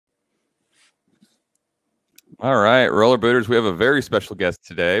All right, rollerbooters, we have a very special guest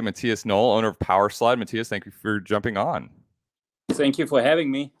today, Matthias Knoll, owner of Power Slide. Matthias, thank you for jumping on. Thank you for having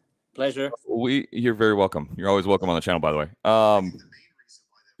me. Pleasure. You're very welcome. You're always welcome on the channel, by the way.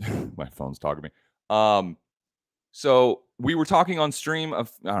 My phone's talking to me. So we were talking on stream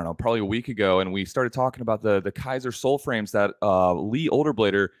of, I don't know, probably a week ago, and we started talking about the Kaiser Soul frames that Lee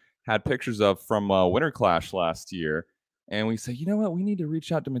Olderblader had pictures of from Winter Clash last year. And we said, you know what, we need to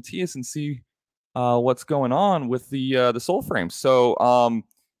reach out to Matthias and see what's going on with the Soul frames. So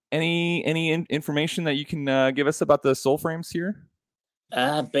any information that you can give us about the Soul frames here?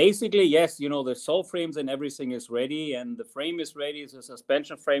 Basically, yes, the soul frames and everything is ready, and the frame is ready, the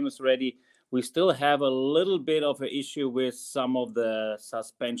suspension frame is ready. We still have a little bit of an issue with some of the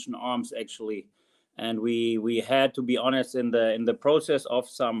suspension arms, actually. And we had to be honest in the process of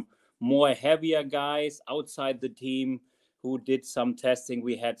some more heavier guys outside the team who did some testing.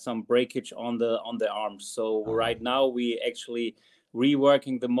 We had some breakage on the arms. So right now we actually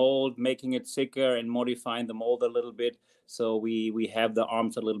reworking the mold, making it thicker and modifying the mold a little bit. So we have the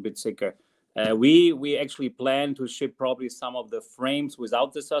arms a little bit thicker. We actually plan to ship probably some of the frames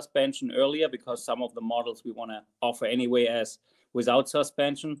without the suspension earlier, because some of the models we want to offer anyway as without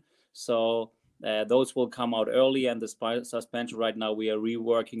suspension. So those will come out early, and the suspension right now we are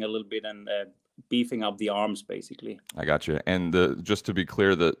reworking a little bit and beefing up the arms basically. I got you. And just to be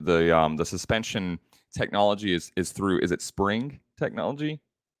clear, the suspension technology is it spring technology?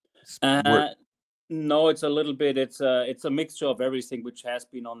 No, it's a little bit. It's a mixture of everything which has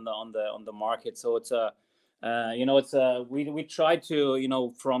been on the market. So it's we try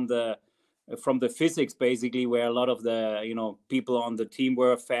to from the physics basically, where a lot of the people on the team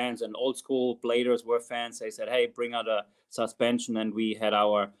were fans and old school bladers were fans. They said, hey, bring out a suspension, and we had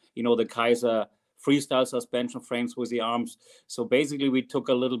our the Kaiser freestyle suspension frames with the arms. So basically we took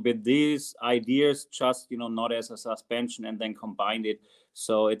a little bit these ideas, just not as a suspension, and then combined it.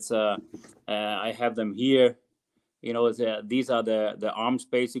 So it's I have them here. These are the arms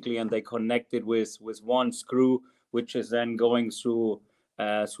basically, and they connected with one screw, which is then going through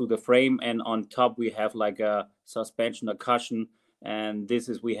the frame, and on top we have like a suspension, a cushion, and this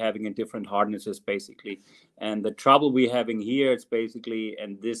is we having in different hardnesses basically. And the trouble we having here, it's basically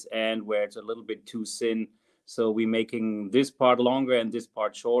in this end where it's a little bit too thin. So we making this part longer and this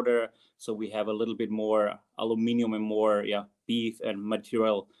part shorter. So we have a little bit more aluminum and more beef and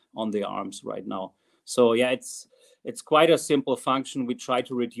material on the arms right now. So it's quite a simple function. We try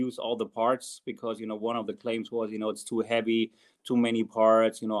to reduce all the parts because one of the claims was it's too heavy, too many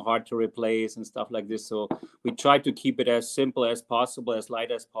parts, hard to replace and stuff like this. So we try to keep it as simple as possible, as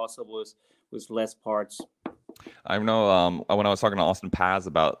light as possible, with less parts. I know when I was talking to Austin Paz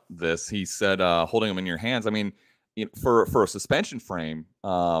about this, he said holding them in your hands, I mean, for a suspension frame,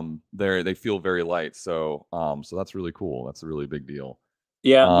 they feel very light. So that's really cool. That's a really big deal.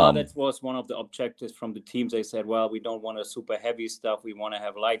 Yeah, no, that was one of the objectives from the teams. They said, well, we don't want a super heavy stuff. We want to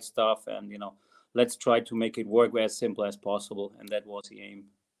have light stuff, and let's try to make it work as simple as possible. And that was the aim.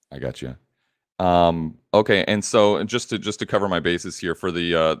 I got you. Okay, and so just to cover my bases here for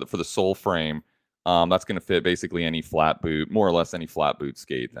the Soul frame, that's going to fit basically any flat boot, more or less any flat boot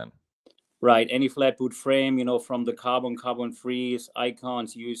skate then. Right, any flat boot frame, from the carbon freeze,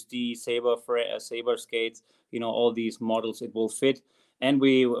 Icons, USD, Saber skates, all these models, it will fit. And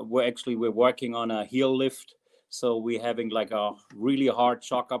we're working on a heel lift. So we're having like a really hard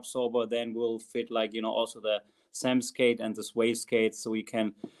shock absorber. Then we'll fit like, also the Sam skate and the Sway skate. So we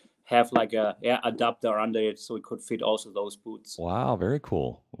can have like a adapter under it. So we could fit also those boots. Wow, very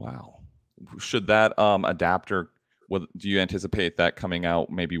cool. Wow. Should that adapter, do you anticipate that coming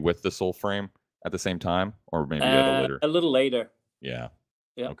out maybe with the Soul frame at the same time, or maybe later? A little later. Yeah.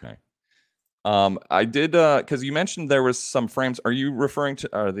 Yeah. Okay. I did because you mentioned there was some frames. Are you referring to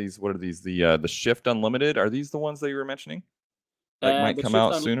what are these? The Shift Unlimited? Are these the ones that you were mentioning that might come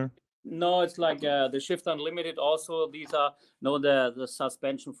out sooner? No, it's like the Shift Unlimited. Also, these are the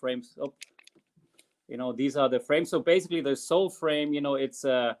suspension frames. Oh, these are the frames. So basically, the Soul frame,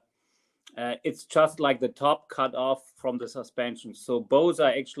 it's just like the top cut off from the suspension. So both are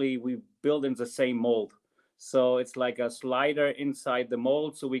actually we build in the same mold. So it's like a slider inside the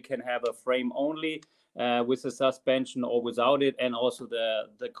mold, so we can have a frame only with the suspension or without it, and also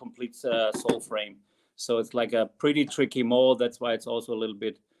the complete Soul frame. So it's like a pretty tricky mold. That's why it's also a little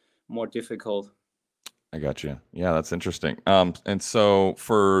bit more difficult. I got you. Yeah, that's interesting. And so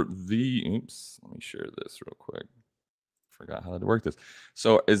for oops, let me share this real quick. Forgot how to work this.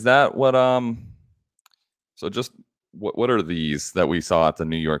 So is that what so just what are these that we saw at the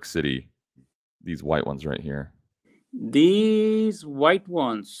New York City? These white ones right here. These white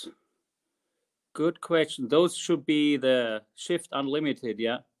ones. Good question. Those should be the Shift Unlimited,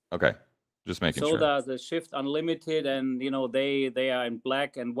 yeah. Okay, just making So sure. the Shift Unlimited, and they are in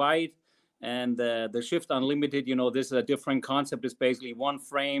black and white, and the Shift Unlimited, this is a different concept. It's basically one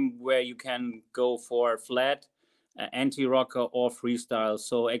frame where you can go for flat, anti-rocker, or freestyle.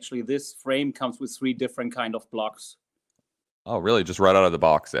 So actually, this frame comes with 3 different kind of blocks. Oh, really? Just right out of the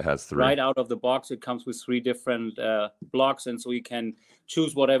box, it has 3. Right out of the box, it comes with 3 different blocks, and so you can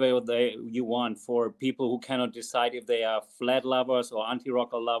choose whatever you want. For people who cannot decide if they are flat lovers or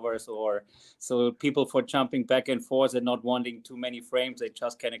anti-rocker lovers, or so people for jumping back and forth and not wanting too many frames, they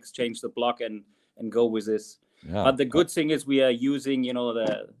just can exchange the block and go with this. Yeah. But the good thing is we are using,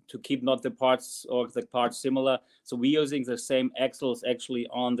 to keep not the parts or the parts similar. So we're using the same axles actually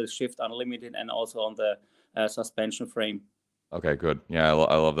on the Shift Unlimited and also on the suspension frame. Okay, good. Yeah,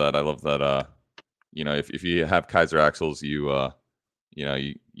 I love that. I love that. If you have Kaiser axles, you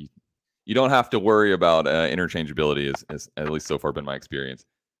don't have to worry about interchangeability. Is at least so far been my experience.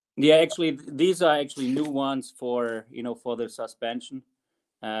 Yeah, actually, these are actually new ones for for the suspension.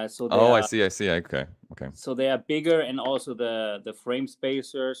 So I see. Okay. So they are bigger, and also the frame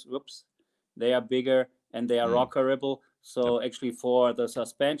spacers. Whoops, they are bigger and they are rockerable. So actually, for the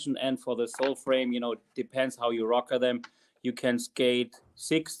suspension and for the sole frame, depends how you rocker them. You can skate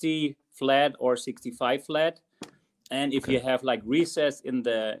 60 flat or 65 flat, and if you have like recess in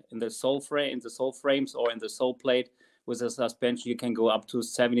the sole frame, in the sole frames, or in the sole plate with the suspension, you can go up to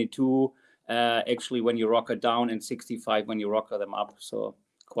 72 actually when you rocker down, and 65 when you rocker them up. So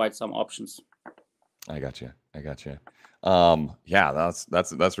quite some options. I got you. Yeah,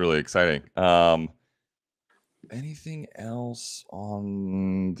 that's really exciting. Anything else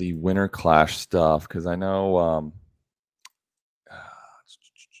on the Winter Clash stuff? Because I know.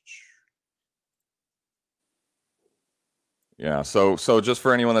 Yeah. So just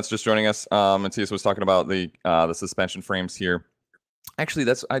for anyone that's just joining us, Matthias was talking about the suspension frames here.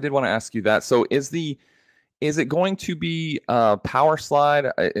 Actually, I did want to ask you that. So is it going to be Power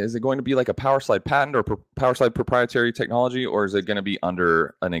Slide? Is it going to be like a Power Slide patent or Power Slide proprietary technology, or is it going to be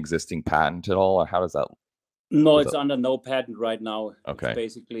under an existing patent at all? Or how does that? No, it's under no patent right now. Okay. It's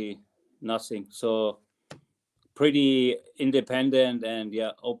basically nothing. So pretty independent and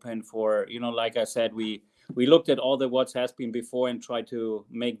open for, like I said, we looked at all the what has been before and tried to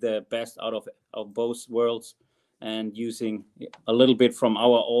make the best out of both worlds, and using a little bit from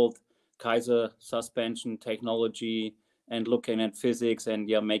our old Kaiser suspension technology and looking at physics and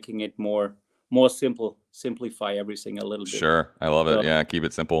making it more simplify everything a little bit. Sure, I love it. Yeah, keep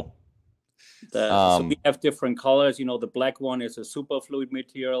it simple. So we have different colors. The black one is a superfluid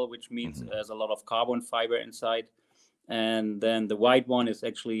material, which means there's a lot of carbon fiber inside. And then the white one is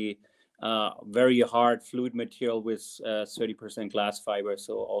actually very hard fluid material with 30% glass fiber.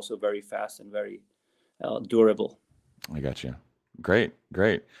 So also very fast and very durable. I got you. Great.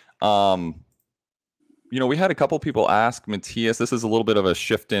 We had a couple people ask Matthias. This is a little bit of a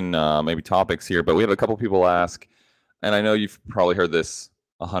shift in maybe topics here, but we have a couple people ask, and I know you've probably heard this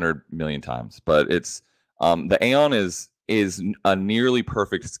 100 million times, but it's the Aeon is a nearly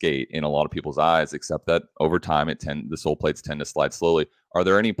perfect skate in a lot of people's eyes, except that over time the sole plates tend to slide slowly. Are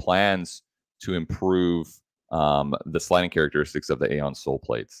there any plans to improve the sliding characteristics of the Aeon sole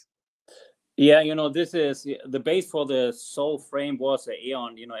plates? Yeah, this is the base for the sole frame was the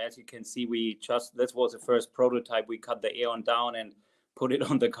Aeon. As you can see, this was the first prototype. We cut the Aeon down and put it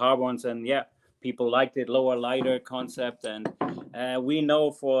on the carbons, and people liked it, lower, lighter concept. And we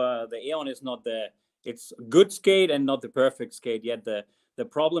know for the Aeon it's good skate and not the perfect skate yet. The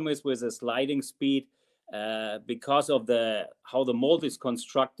problem is with the sliding speed, because of how the mold is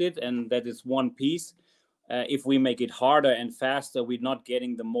constructed, and that is one piece. If we make it harder and faster, we're not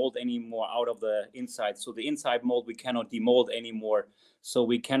getting the mold anymore out of the inside. So the inside mold, we cannot demold anymore. So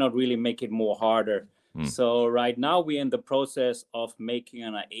we cannot really make it more harder. So right now we're in the process of making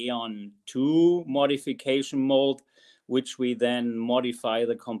an Aeon 2 modification mold, which we then modify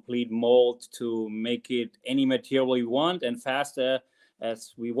the complete mold to make it any material we want and faster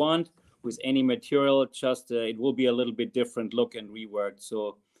as we want with any material. Just it will be a little bit different look and reworked.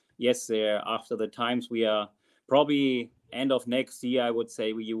 So yes, after the times we are probably end of next year, I would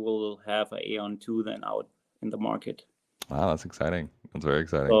say you will have an Aeon 2 then out in the market. Wow, that's exciting. That's very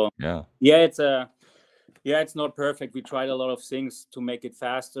exciting. So, it's not perfect. We tried a lot of things to make it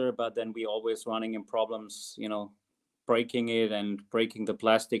faster, but then we always running in problems, breaking it and breaking the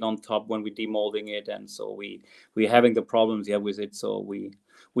plastic on top when we demolding it, and so we having the problems with it. So we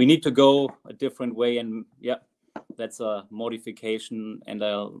need to go a different way, and that's a modification, and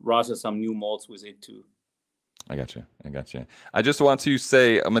rather some new molds with it too. I got you. I got you. I just want to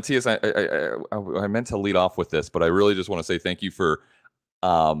say, Matthias, I meant to lead off with this, but I really just want to say thank you for.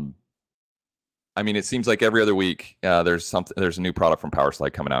 I mean, it seems like every other week there's a new product from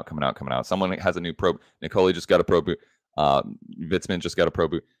Powerslide coming out. Someone has a new probe. Nicole just got a probe boot. Vitzman just got a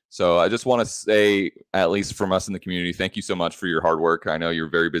probe boot. So I just want to say, at least from us in the community, thank you so much for your hard work. I know you're a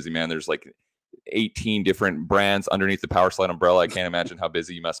very busy man. There's like 18 different brands underneath the Powerslide umbrella. I can't imagine how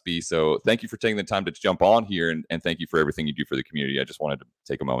busy you must be. So thank you for taking the time to jump on here, and thank you for everything you do for the community. I just wanted to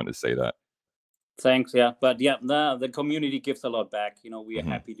take a moment to say that. Thanks. Yeah. But yeah, the community gives a lot back. We are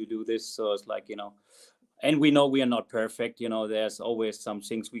happy to do this. So it's like, and we know we are not perfect. There's always some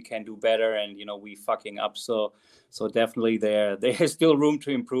things we can do better, and, we fucking up. So definitely there's still room to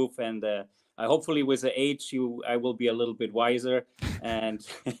improve. And I hopefully with the age, I will be a little bit wiser. And,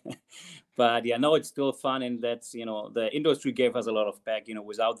 but yeah, no, it's still fun. And that's, the industry gave us a lot of back.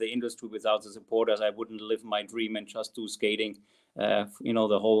 Without the industry, without the supporters, I wouldn't live my dream and just do skating, the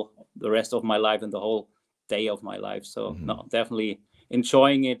rest of my life and the whole day of my life. So no, definitely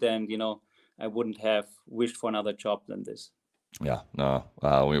enjoying it. And, I wouldn't have wished for another job than this. Yeah, no,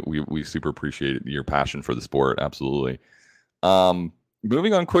 we super appreciate your passion for the sport. Absolutely.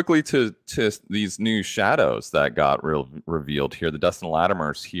 Moving on quickly to these new shadows that got revealed here, the Dustin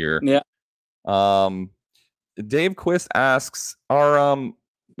Latimers here. Yeah. Dave Quist asks,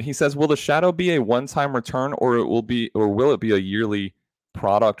 he says, will the shadow be a one-time return, or will it be a yearly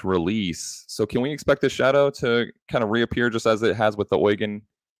product release? So can we expect the shadow to kind of reappear just as it has with the Eugen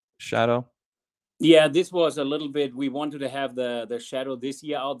shadow? Yeah, this was a little bit, we wanted to have the shadow this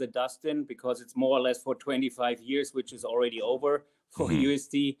year out, the Dustin, because it's more or less for 25 years, which is already over for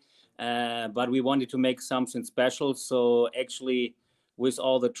USD. But we wanted to make something special. So actually, with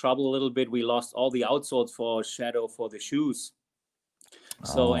all the trouble a little bit, we lost all the outsoles for shadow for the shoes.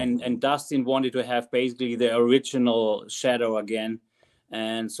 So, and Dustin wanted to have basically the original shadow again.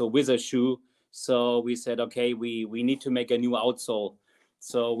 And so with a shoe, so we said, okay, we need to make a new outsole.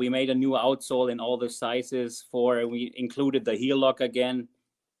 So we made a new outsole in all the sizes we included the heel lock again.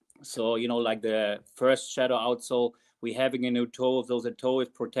 So, like the first shadow outsole, we having a new toe. So the toe is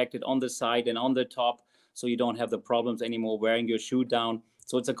protected on the side and on the top. So you don't have the problems anymore wearing your shoe down.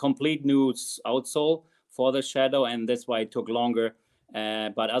 So it's a complete new outsole for the shadow. And that's why it took longer.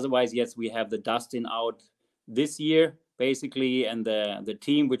 But otherwise, yes, we have the Dustin out this year, basically. And the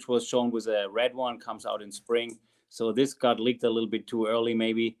team, which was shown with a red one, comes out in spring. So this got leaked a little bit too early,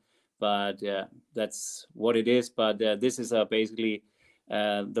 maybe, but that's what it is. But this is basically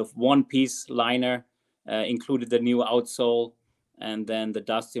the one-piece liner, included the new outsole, and then the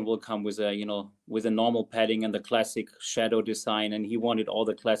Dustin will come with a normal padding and the classic shadow design. And he wanted all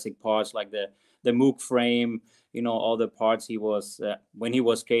the classic parts, like the Moog frame, all the parts he was when he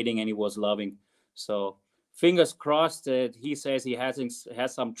was skating and he was loving. So fingers crossed that he says he has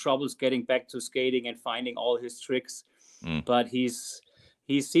some troubles getting back to skating and finding all his tricks, but he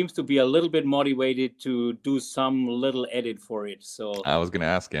seems to be a little bit motivated to do some little edit for it. So I was going to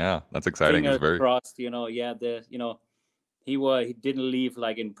ask, yeah, that's exciting. Fingers crossed, he didn't leave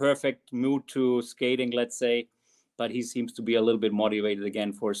like in perfect mood to skating, let's say, but he seems to be a little bit motivated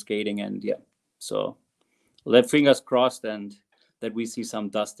again for skating. And yeah, so fingers crossed, and that we see some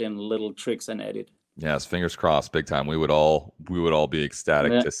Dustin little tricks and edit. Yes, fingers crossed, big time. We would all be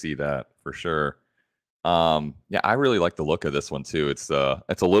ecstatic to see that for sure. Yeah, I really like the look of this one too. It's a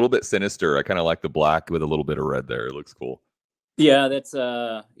little bit sinister. I kind of like the black with a little bit of red there. It looks cool. Yeah, that's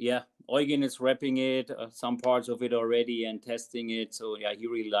Eugen is repping it, some parts of it already, and testing it. So yeah, he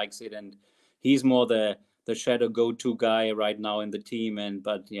really likes it, and he's more the shadow go-to guy right now in the team.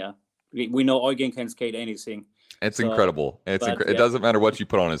 But yeah, we know Eugen can skate anything. It's incredible. It doesn't matter what you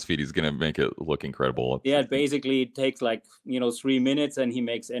put on his feet. He's going to make it look incredible. Yeah, basically it takes like, 3 minutes and he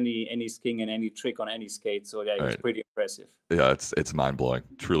makes any skiing and any trick on any skate. So yeah, it's pretty impressive. Yeah, it's mind-blowing.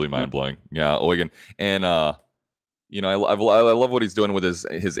 Truly mind-blowing. Yeah, Eugen. And, I love what he's doing with his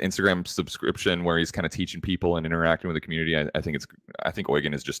Instagram subscription, where he's kind of teaching people and interacting with the community. I think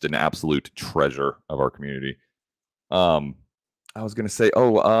Eugen is just an absolute treasure of our community. I was going to say,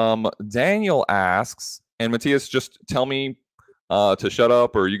 Daniel asks, and Matthias, just tell me to shut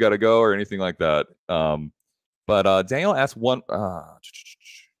up or you got to go or anything like that. But Daniel asked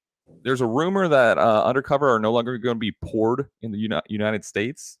there's a rumor that Undercover are no longer going to be poured in the United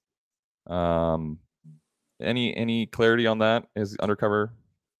States. Any clarity on that? Is Undercover?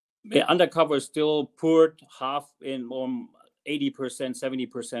 Yeah, Undercover is still poured half in 80%,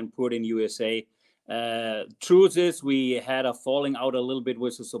 70% poured in USA. Truth is, we had a falling out a little bit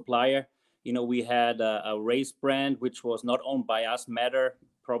with the supplier. We had a race brand which was not owned by us, Matter,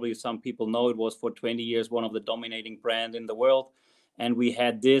 probably some people know, it was for 20 years one of the dominating brands in the world. And we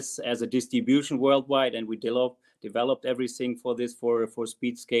had this as a distribution worldwide, and we developed everything for this for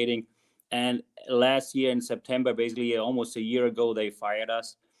speed skating. And last year in September, basically almost a year ago, they fired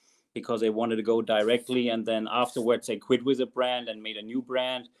us because they wanted to go directly. And then afterwards, they quit with the brand and made a new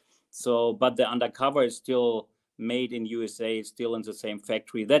brand. So, but the undercover is still made in USA, still in the same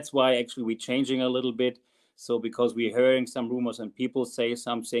factory. That's why actually we're changing a little bit. So because we're hearing some rumors and people say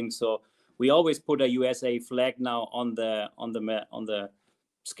something, so we always put a USA flag now on the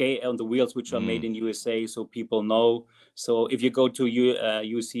scale on the wheels which are made in USA, so people know. So if you go to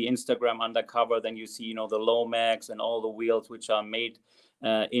you see Instagram undercover, then you see the Lomax and all the wheels which are made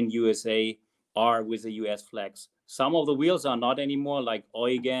in USA are with the US flags. Some of the wheels are not anymore, like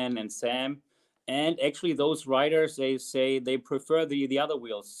Eugen and Sam. And actually, those riders, they say they prefer the other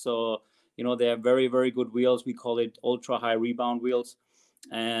wheels. So they're very, very good wheels. We call it ultra high rebound wheels.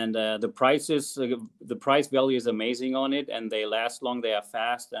 And the price value is amazing on it, and they last long, they are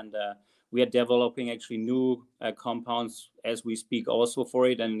fast, and we are developing actually new compounds as we speak also for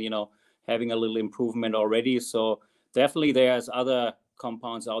it, and having a little improvement already. So definitely there's other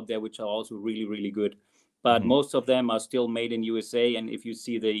compounds out there which are also really, really good, but most of them are still made in USA. And if you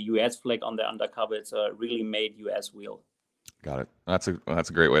see the US flag on the undercover, it's a really made US wheel. Got it. That's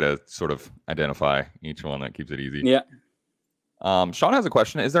a great way to sort of identify each one. That keeps it easy. Yeah. Sean has a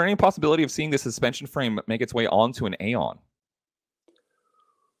question. Is there any possibility of seeing the suspension frame make its way onto an Aeon?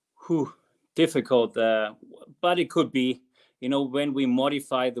 Difficult, but it could be. When we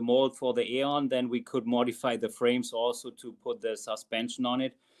modify the mold for the Aeon, then we could modify the frames also to put the suspension on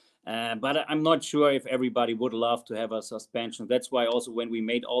it. But I'm not sure if everybody would love to have a suspension. That's why also when we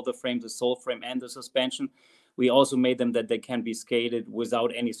made all the frames, the sole frame and the suspension, we also made them that they can be skated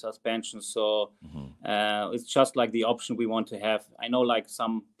without any suspension. So it's just like the option we want to have. I know like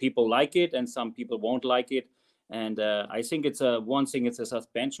some people like it and some people won't like it. And I think it's one thing, it's a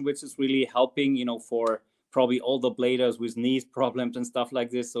suspension, which is really helping, for probably all the bladers with knees problems and stuff like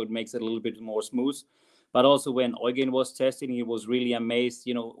this. So it makes it a little bit more smooth. But also when Eugen was testing, he was really amazed,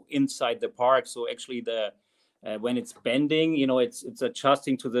 inside the park. So actually when it's bending, it's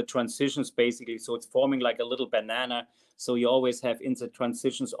adjusting to the transitions basically. So it's forming like a little banana. So you always have in the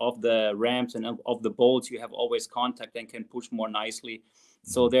transitions of the ramps and of the bolts, you have always contact and can push more nicely.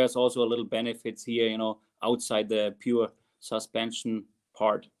 So there's also a little benefits here, outside the pure suspension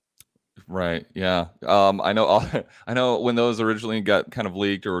part. Right. Yeah. I know when those originally got kind of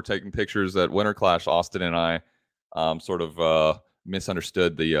leaked or were taking pictures at Winter Clash, Austin and I sort of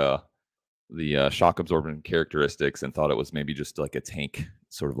misunderstood the shock absorbent characteristics and thought it was maybe just like a tank,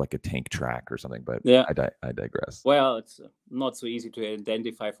 sort of like a tank track or something. But yeah, I digress. Well, it's not so easy to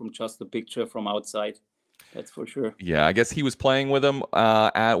identify from just the picture from outside. That's for sure. Yeah, I guess he was playing with them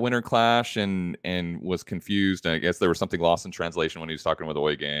at Winter Clash and was confused. And I guess there was something lost in translation when he was talking with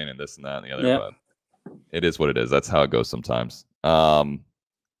Eugen and this and that and the other. Yeah. But it is what it is. That's how it goes sometimes. Matthias,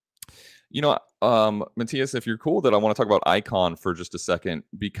 if you're cool, that I want to talk about Icon for just a second,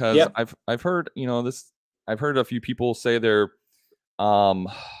 because I've heard I've heard a few people say they're a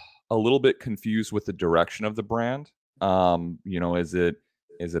little bit confused with the direction of the brand.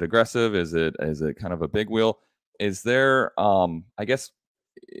 Is it aggressive? Is it kind of a big wheel? Is there, I guess,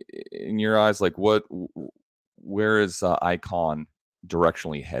 in your eyes, like where is Icon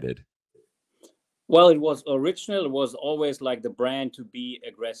directionally headed? Well, it was always like the brand to be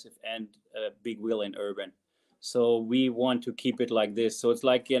aggressive and big wheel in urban. So we want to keep it like this. So it's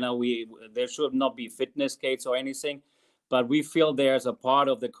like, there should not be fitness skates or anything, but we feel there's a part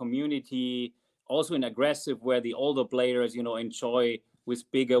of the community also in aggressive where the older players, enjoy with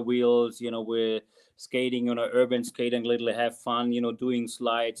bigger wheels, with skating, urban skating, literally have fun, doing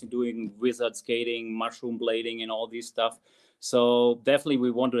slides, doing wizard skating, mushroom blading, and all this stuff. So definitely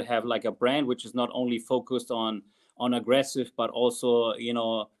we want to have like a brand which is not only focused on aggressive, but also,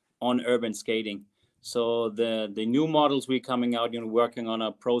 on urban skating. So the new models we're coming out, working on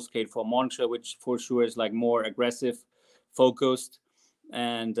a pro skate for Moncha, which for sure is like more aggressive focused.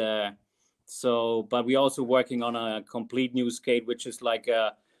 And but we're also working on a complete new skate, which is like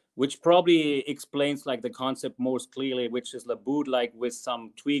which probably explains like the concept most clearly, which is the boot, like with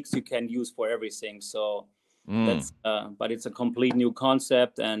some tweaks you can use for everything. So that's but it's a complete new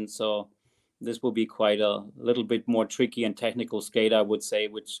concept, and so this will be quite a little bit more tricky and technical skate, I would say,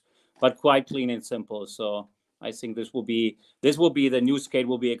 but quite clean and simple. So I think this will be the new skate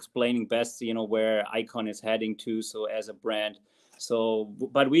will be explaining best, where Icon is heading to. So as a brand. So,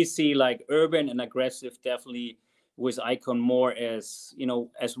 but we see like urban and aggressive definitely with Icon more as,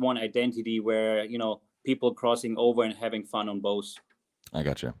 as one identity where, people crossing over and having fun on both. I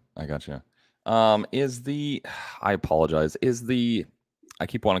gotcha. I gotcha. Is the I apologize. Is the I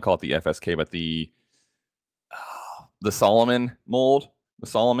keep wanting to call it the FSK, but the Solomon mold, the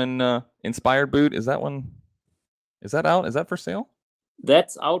Solomon inspired boot, is that one? Is that out? Is that for sale?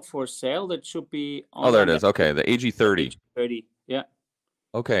 That's out for sale. That should be on. Oh, there it is. Okay, the AG30. AG30. Yeah.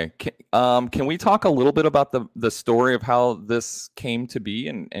 Okay. Can we talk a little bit about the story of how this came to be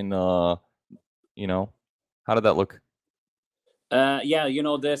and you know, how did that look? Yeah,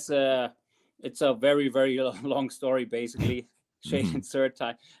 there's it's a very, very long story, basically. Shane third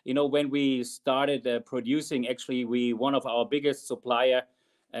time. When we started producing, actually, one of our biggest supplier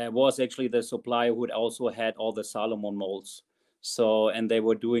was actually the supplier who also had all the Salomon molds. So, and they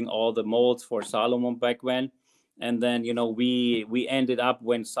were doing all the molds for Salomon back when. And then, we ended up,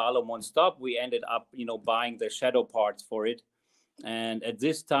 when Salomon stopped, we ended up, buying the shadow parts for it. And at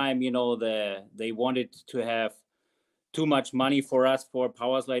this time, they wanted to have too much money for us for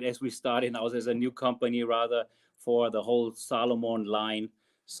Powerslide as we started out as a new company, rather, for the whole Salomon line.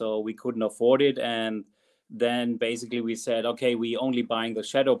 So we couldn't afford it. And then basically we said, okay, we only buying the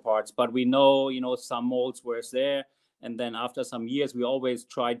shadow parts, but we know, some molds were there. And then after some years, we always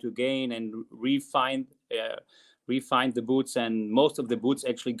tried to gain and refine the boots, and most of the boots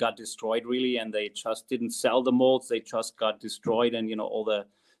actually got destroyed, really, and they just didn't sell the molds. They just got destroyed, and all the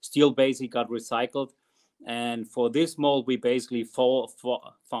steel basically got recycled. And for this mold, we basically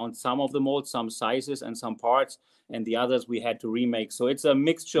found some of the molds, some sizes and some parts, and the others we had to remake. So it's a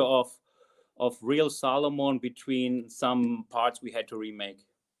mixture of real Salomon between some parts we had to remake.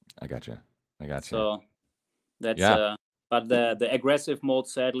 I gotcha. So that's but the aggressive mold,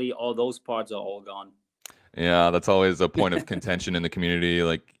 sadly, all those parts are all gone. Yeah, that's always a point of contention in the community.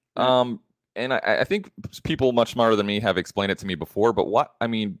 Like, and I think people much smarter than me have explained it to me before. But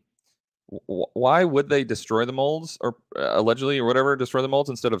why would they destroy the molds, or allegedly or whatever, destroy the molds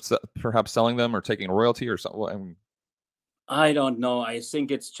instead of perhaps selling them or taking a royalty or something? I don't know. I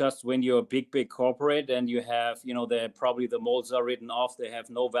think it's just when you're a big corporate and you have, probably the molds are written off. They have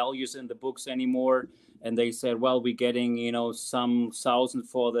no values in the books anymore. And they said, well, we're getting, some thousand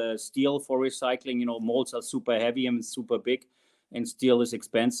for the steel for recycling. Molds are super heavy and super big, and steel is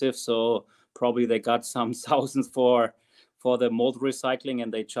expensive. So probably they got some thousands for the mold recycling,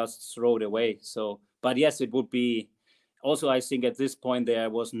 and they just throw it away. So, but yes, it would be. Also, I think at this point there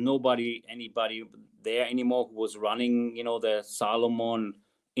was anybody there anymore who was running, the Salomon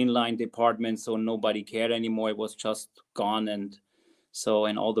inline department. So nobody cared anymore. It was just gone. And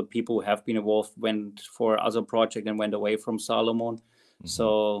all the people who have been involved went for other project and went away from Salomon. Mm-hmm.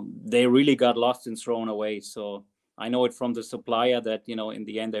 So they really got lost and thrown away. So I know it from the supplier that, in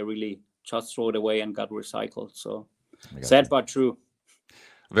the end, they really just threw it away and got recycled. So sad, but true.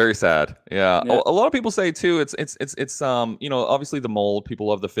 Very sad. Yeah. A lot of people say too, it's obviously the mold, people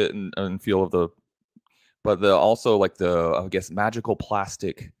love the fit and feel of but also like I guess, magical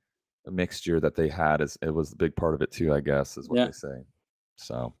plastic mixture that they had it was the big part of it too, I guess, is what they say.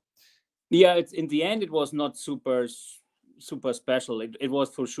 So yeah, it's in the end, it was not super special. It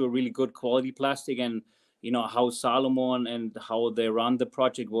was for sure really good quality plastic, and how Salomon and how they run the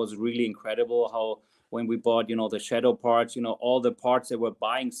project was really incredible. How when we bought, the shadow parts, all the parts they were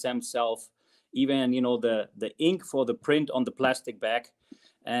buying themselves, even, the ink for the print on the plastic bag.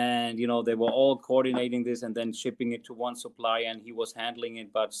 And, they were all coordinating this and then shipping it to one supplier, and he was handling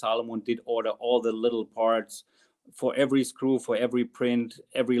it. But Salomon did order all the little parts for every screw, for every print,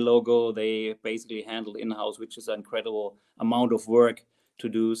 every logo. They basically handled in-house, which is an incredible amount of work to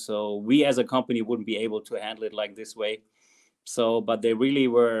do. So we as a company wouldn't be able to handle it like this way. So, but they really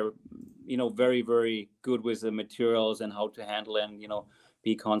were, very, very good with the materials and how to handle and,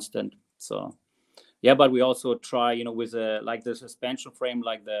 be constant. So, yeah, but we also try, with like the suspension frame,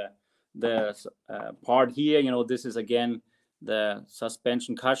 like the part here, this is again the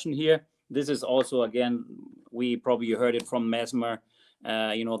suspension cushion here. This is also, again, we probably heard it from Mesmer,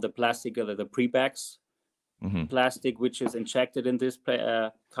 the plastic, the pre-backs plastic, which is injected in this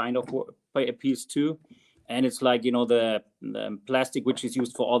kind of piece too. And it's like, the plastic which is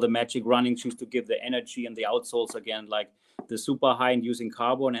used for all the magic running shoes to give the energy, and the outsoles, again, like the super high and using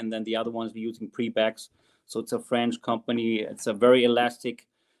carbon, and then the other ones we're using pre-backs. So it's a French company. It's a very elastic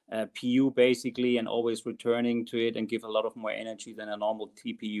PU basically, and always returning to it and give a lot of more energy than a normal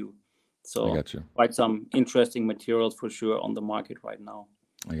TPU. So I got you. Quite some interesting materials for sure on the market right now.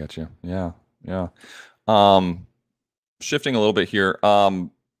 I got you. Yeah. Shifting a little bit here.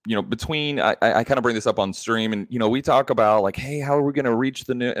 Between I kind of bring this up on stream, and we talk about like, hey, how are we going to reach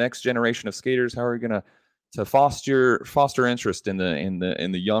the next generation of skaters? How are we going to foster interest in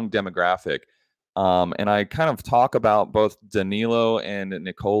the young demographic? And I kind of talk about both Danilo and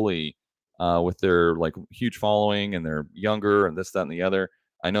Nicoli with their like huge following, and they're younger and this, that, and the other.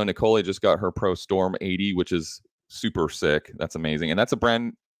 I know Nicoli just got her Pro Storm 80, which is super sick. That's amazing. And that's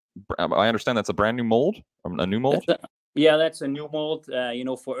I understand that's a brand new mold, a new mold. Yeah, that's a new mold.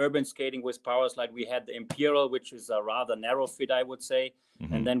 For urban skating with Powerslide, we had the Imperial, which is a rather narrow fit, I would say.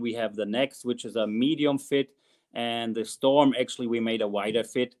 Mm-hmm. And then we have the Next, which is a medium fit. And the Storm, actually, we made a wider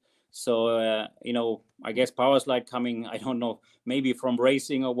fit. So, I guess Powerslide coming, I don't know, maybe from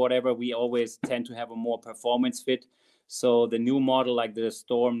racing or whatever, we always tend to have a more performance fit. So the new model, like the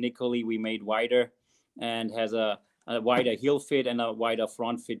Storm Nicoli, we made wider and has a wider heel fit and a wider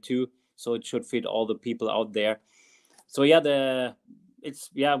front fit too. So it should fit all the people out there. So we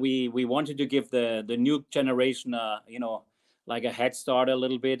wanted to give the new generation like a head start a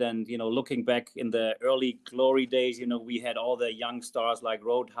little bit. And looking back in the early glory days, we had all the young stars like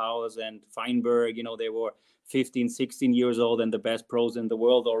Roadhouse and Feinberg. They were 15, 16 years old and the best pros in the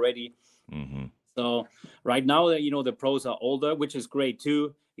world already. Mm-hmm. So right now, the pros are older, which is great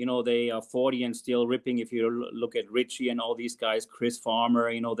too. They are 40 and still ripping. If you look at Richie and all these guys, Chris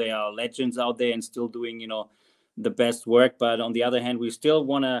Farmer, they are legends out there and still doing, the best work. But on the other hand, we still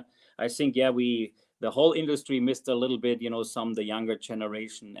want to, I think, the whole industry missed a little bit, the younger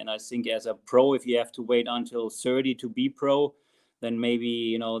generation. And I think as a pro, if you have to wait until 30 to be pro, then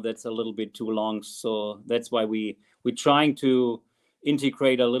maybe, that's a little bit too long. So that's why we're trying to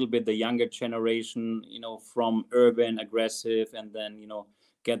integrate a little bit the younger generation, from urban, aggressive, and then,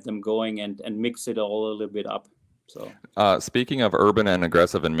 get them going and mix it all a little bit up. So speaking of urban and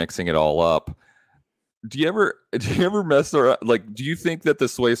aggressive and mixing it all up, do you ever mess around? Like, do you think that the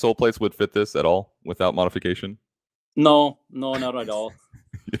Sway sole plates would fit this at all without modification? No, not at all.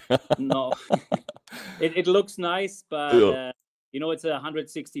 Yeah. No, it looks nice, but it's a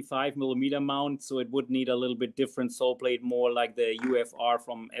 165 millimeter mount, so it would need a little bit different sole plate, more like the UFR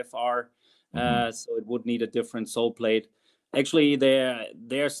from FR. Mm-hmm. So it would need a different sole plate. Actually, there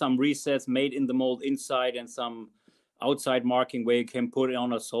are some resets made in the mold inside and some outside marking where you can put it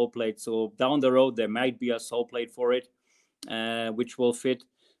on a sole plate. So down the road, there might be a sole plate for it, which will fit.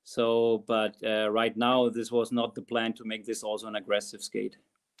 So, but right now, this was not the plan to make this also an aggressive skate.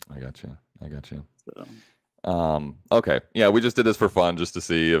 I got you. So. Okay. Yeah, we just did this for fun, just to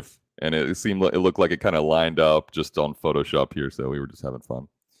see and it looked like it kind of lined up just on Photoshop here. So we were just having fun.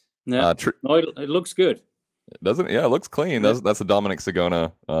 Yeah. No, it looks good. It doesn't. Yeah, it looks clean. Yeah. That's a Dominic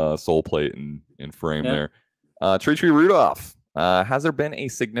Sagona sole plate in frame there. Tree Rudolph. Has there been a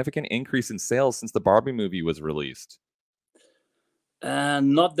significant increase in sales since the Barbie movie was released?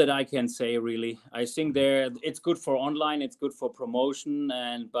 Not that I can say, really. I think it's good for online, it's good for promotion,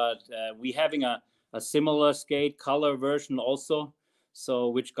 but we having a similar skate color version also, so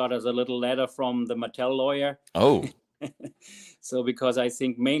which got us a little letter from the Mattel lawyer. Oh. So because I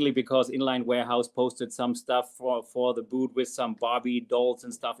think mainly because Inline Warehouse posted some stuff for the boot with some Barbie dolls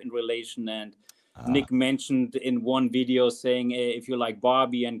and stuff in relation, and Nick mentioned in one video saying, if you like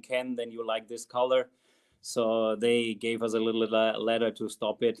Barbie and Ken, then you like this color. So they gave us a little letter to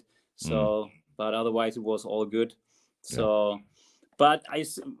stop it. So, but otherwise it was all good. So, but I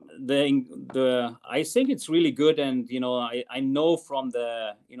think it's really good. And, I know from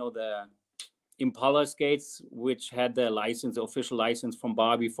the Impala skates, which had the official license from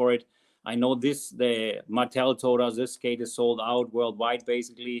Barbie for it. I know the Mattel told us this skate is sold out worldwide,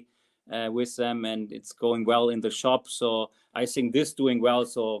 basically, with them, and it's going well in the shop. So I think this doing well.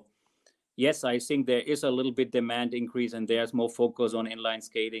 So yes, I think there is a little bit demand increase, and there's more focus on inline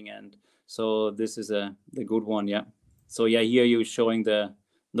skating, and so this is the good one. Yeah. So here you're showing the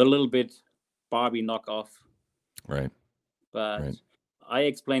little bit Barbie knockoff. Right. But. Right. I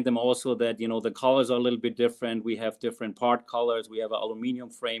explained them also that, the colors are a little bit different. We have different part colors. We have an aluminum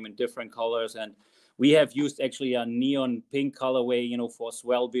frame in different colors. And we have used actually a neon pink colorway, for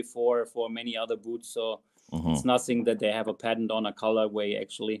Swell before for many other boots. So it's nothing that they have a patent on a colorway,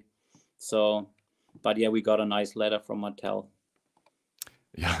 actually. So, but we got a nice letter from Mattel.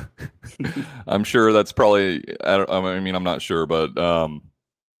 Yeah. I'm sure that's probably, I'm not sure, but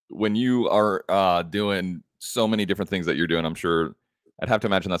when you are doing so many different things that you're doing, I'm sure I'd have to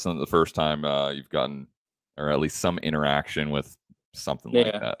imagine that's not the first time you've gotten, or at least some interaction with something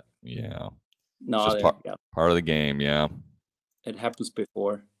like that. Yeah. No, it's just part of the game. Yeah. It happens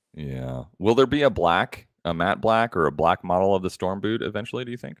before. Yeah. Will there be a matte black or a black model of the Storm boot eventually, do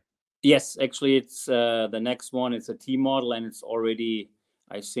you think? Yes, actually it's the next one. It's a T model and it's already,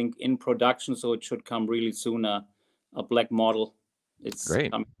 I think, in production. So it should come really soon. A black model. It's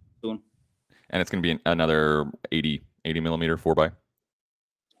great. Coming soon. And it's going to be another 80 millimeter 4x?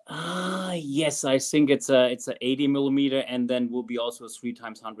 Yes, I think it's a 80 millimeter, and then will be also 3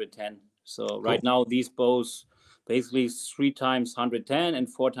 times 110. So right Cool. now these bows, basically 3 times 110 and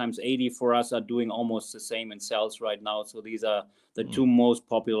 4 times 80 for us, are doing almost the same in sales right now. So these are the two most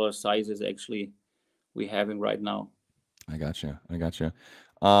popular sizes actually we having right now. I got you. I got you.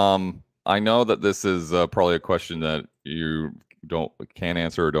 I know that this is probably a question that you can't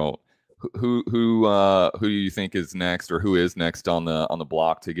answer or don't. Who do you think is next, or who is next on the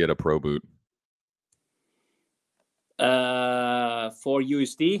block to get a pro boot? For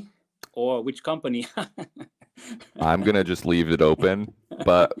USD or which company? I'm gonna just leave it open,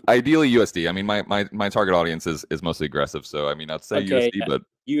 but ideally USD. I mean, my target audience is mostly aggressive, so I mean, I'd say Okay, USD, but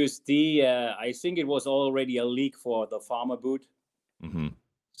USD. I think it was already a leak for the farmer boot. mhm.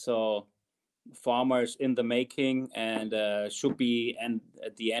 So farmers in the making, and should be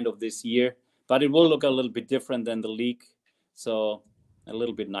at the end of this year, but it will look a little bit different than the leak, so a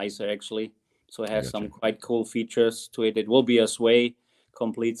little bit nicer actually. So it I has got some you. quite cool features to it. It will be a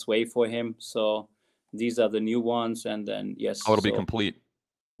complete sway for him. So these are the new ones, and then yes, Oh, it'll be so complete.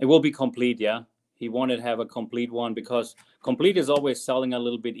 it will be complete. Yeah, he wanted to have a complete one because complete is always selling a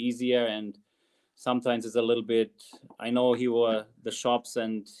little bit easier, and sometimes it's a little bit. I know he was the shops,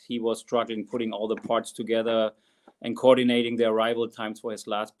 and he was struggling putting all the parts together and coordinating the arrival times for his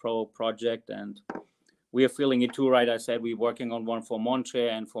last pro project, and we are feeling it too, right? I said we're working on one for Montre,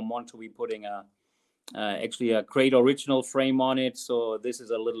 and for Montre we're putting actually a great original frame on it. So this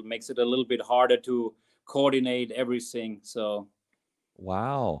is makes it a little bit harder to coordinate everything. So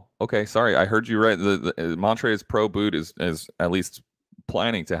Wow. Okay, sorry, I heard you right. The Montre's Pro boot is at least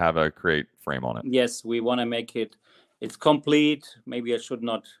planning to have a crate frame on it. yes, we want to make it's complete. Maybe I should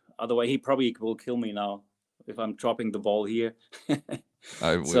not. Otherwise, he probably will kill me now if I'm dropping the ball here.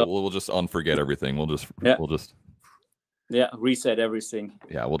 So We'll just unforget everything. We'll just reset everything.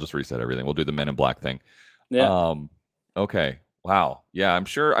 yeah, we'll just reset everything. We'll do the Men in Black thing. Yeah. Okay. Wow. Yeah, I'm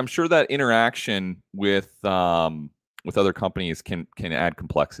sure that interaction with other companies can add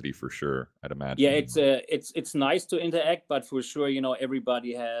complexity for sure, I'd imagine. Yeah, it's nice to interact, but for sure,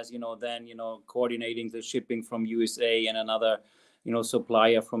 everybody has, then coordinating the shipping from USA and another,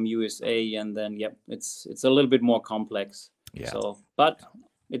 supplier from USA, and then it's a little bit more complex. Yeah. So, but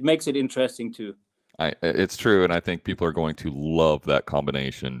it makes it interesting too. It's true, and I think people are going to love that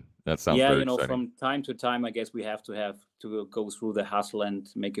combination. That sounds very exciting. From time to time, I guess we have to go through the hustle and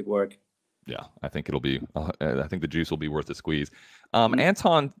make it work. Yeah, I think it'll be. I think the juice will be worth the squeeze.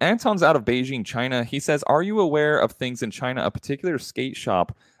 Anton's out of Beijing, China. He says, "Are you aware of things in China? A particular skate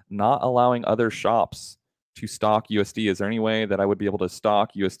shop not allowing other shops to stock USD. Is there any way that I would be able to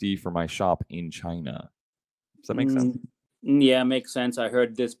stock USD for my shop in China?" Does that make sense? Yeah, makes sense. I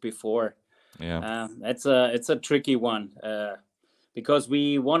heard this before. Yeah, it's a tricky one. Because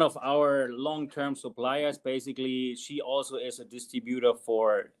one of our long-term suppliers, basically, she also is a distributor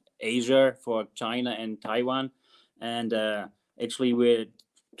for Asia, for China and Taiwan, and actually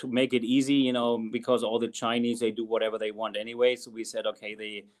to make it easy, because all the Chinese, they do whatever they want anyway. So we said, okay,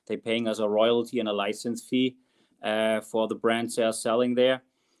 they paying us a royalty and a license fee for the brands they are selling there.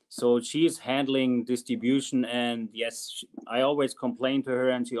 So she's handling distribution, and yes, I always complain to her,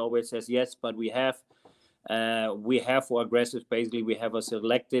 and she always says yes, but we have for aggressive, basically we have a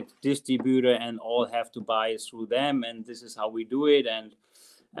selected distributor and all have to buy through them, and this is how we do it, and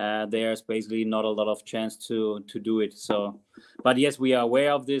there's basically not a lot of chance to do it. So, but yes, we are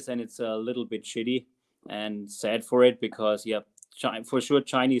aware of this, and it's a little bit shitty and sad for it, because for sure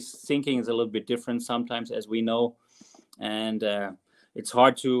Chinese thinking is a little bit different sometimes, as we know, and it's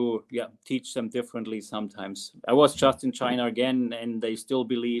hard to teach them differently sometimes. I was just in China again, and they still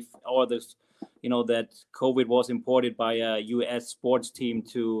believe that COVID was imported by a US sports team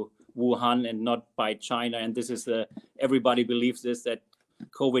to Wuhan and not by China. And this is everybody believes this, that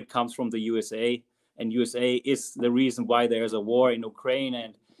COVID comes from the USA, and USA is the reason why there's a war in Ukraine,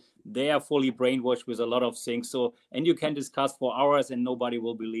 and they are fully brainwashed with a lot of things. So, and you can discuss for hours and nobody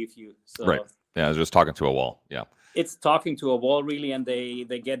will believe you. So, right. Yeah, I was just talking to a wall. Yeah. It's talking to a wall, really, and they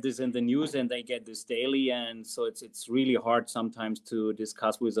get this in the news, and they get this daily, and so it's really hard sometimes to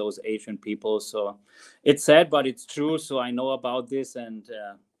discuss with those Asian people. So it's sad, but it's true. So I know about this, and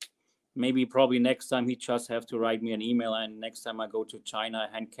probably next time he just have to write me an email, and next time I go to China,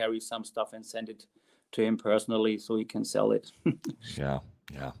 I hand carry some stuff and send it to him personally so he can sell it. Yeah.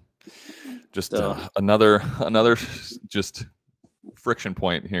 Just another just friction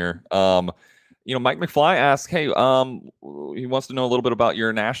point here. Mike McFly asks, hey, he wants to know a little bit about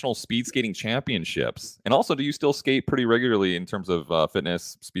your national speed skating championships. And also, do you still skate pretty regularly in terms of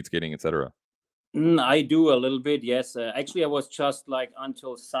fitness, speed skating, etc.? I do a little bit, yes. Actually, I was just like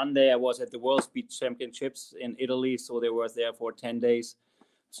until Sunday, I was at the World Speed Championships in Italy. So they was there for 10 days.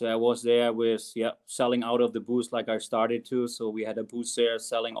 So I was there with, selling out of the booth like I started to. So we had a booth there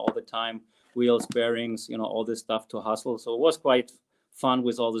selling all the time, wheels, bearings, all this stuff to hustle. So it was quite fun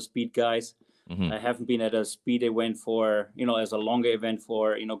with all the speed guys. I haven't been at a speed event for, as a longer event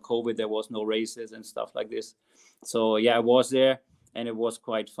for, COVID. There was no races and stuff like this. So yeah, I was there and it was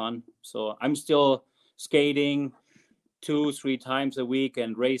quite fun. So I'm still skating 2-3 times a week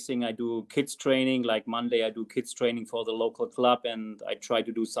and racing. I do kids training. Like Monday, I do kids training for the local club, and I try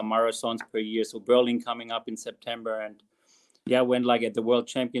to do some marathons per year. So Berlin coming up in September, and yeah, when like at the World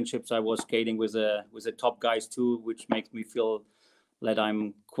Championships, I was skating with the top guys too, which makes me feel that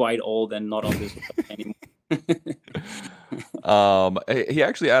I'm quite old and not on this anymore. He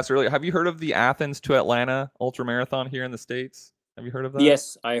actually asked earlier, have you heard of the Athens to Atlanta ultra marathon here in the States? Have you heard of that?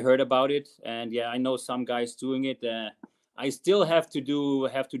 Yes, I heard about it, and yeah, I know some guys doing it. I still have to do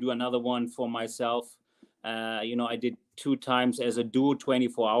another one for myself. I did 2 times as a duo,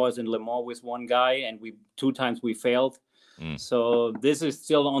 24 hours in Le Mans with one guy, and 2 times we failed. So this is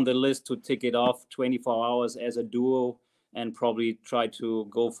still on the list to tick it off, 24 hours as a duo, and probably try to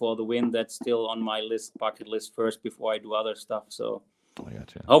go for the win. That's still on my bucket list first before I do other stuff. So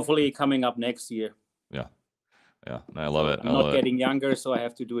hopefully coming up next year. Yeah, I love it. I'm not getting younger, so I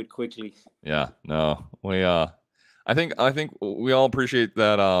have to do it quickly. Yeah, no, I think we all appreciate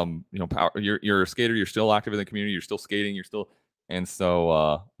that. You're a skater. You're still active in the community. You're still skating. And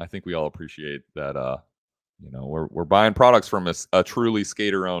so I think we all appreciate that. We're buying products from a truly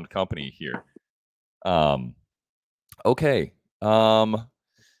skater-owned company here. Okay.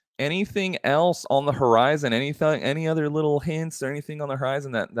 Anything else on the horizon? Any other little hints or anything on the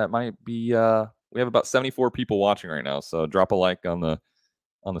horizon that might be? We have about 74 people watching right now, so drop a like on the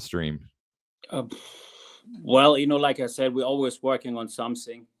stream. Well, like I said, we're always working on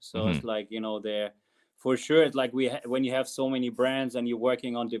something. So it's like, there for sure. It's like when you have so many brands and you're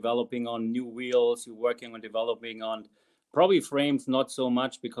working on developing on new wheels, you're working on developing on probably frames, not so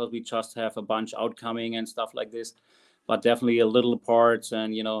much because we just have a bunch outcoming and stuff like this, but definitely a little parts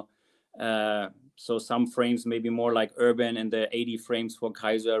and, so some frames maybe more like urban and the 80 frames for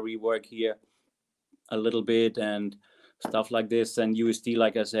Kaiser rework here a little bit and stuff like this. And USD,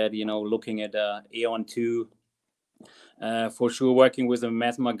 like I said, looking at Aeon 2, for sure working with the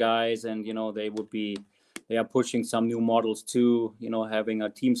Mesma guys, and they are pushing some new models too, having a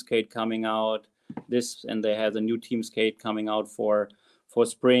team skate coming out and they have a new team skate coming out for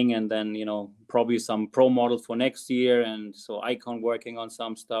spring, and then probably some pro models for next year, and so Icon working on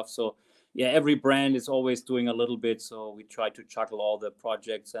some stuff. So yeah, every brand is always doing a little bit, so we try to juggle all the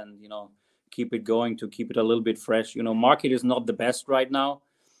projects and keep it going to keep it a little bit fresh. Market is not the best right now,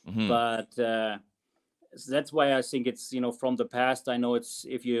 but that's why I think it's from the past. I know it's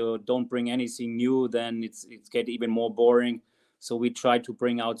if you don't bring anything new, then it's get even more boring. So we try to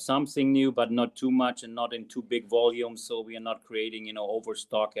bring out something new, but not too much and not in too big volumes. So we are not creating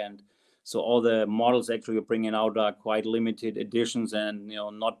overstock, and so all the models actually we're bringing out are quite limited editions and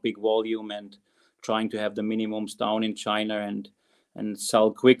not big volume, and trying to have the minimums down in China and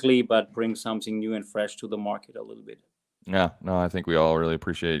sell quickly, but bring something new and fresh to the market a little bit. Yeah, no, I think we all really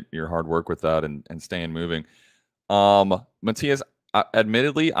appreciate your hard work with that and staying moving. Matthias,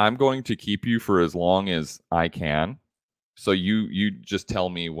 admittedly, I'm going to keep you for as long as I can. So you just tell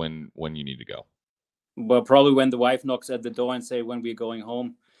me when you need to go. Well, probably when the wife knocks at the door and say when we're going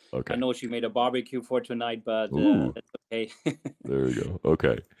home. Okay. I know she made a barbecue for tonight, but that's okay. There you go.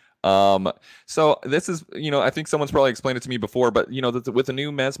 Okay. So this is, I think someone's probably explained it to me before, but with the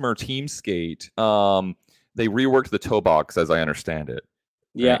new Mesmer team skate, they reworked the toe box, as I understand it.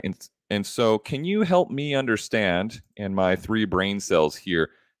 Yeah. Right? And so can you help me understand, in my 3 brain cells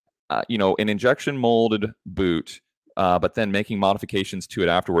here, an injection molded boot, but then making modifications to it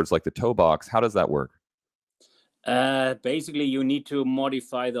afterwards, like the toe box, how does that work? Basically you need to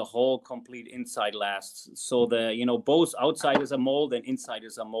modify the whole complete inside last. So the both outside is a mold and inside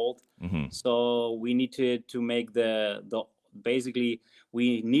is a mold. So we need to make the basically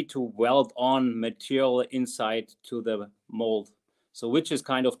we need to weld on material inside to the mold, so which is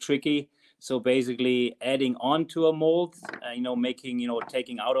kind of tricky. So basically adding on to a mold, making,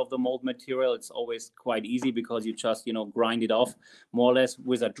 taking out of the mold material, it's always quite easy because you just, grind it off more or less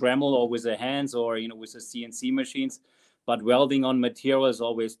with a Dremel or with the hands or, with the CNC machines. But welding on material is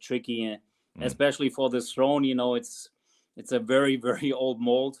always tricky, especially for the throne. It's a very, very old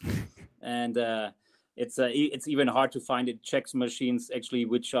mold. And it's even hard to find checks machines actually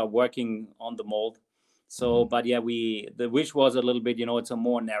which are working on the mold. So, but yeah, the wish was a little bit, it's a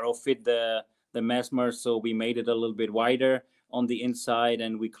more narrow fit, the Mesmer, so we made it a little bit wider on the inside,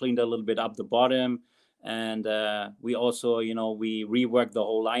 and we cleaned a little bit up the bottom. And we also, we reworked the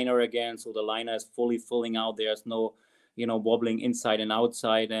whole liner again, so the liner is fully filling out. There's no, wobbling inside and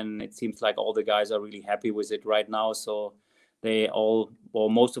outside, and it seems like all the guys are really happy with it right now. So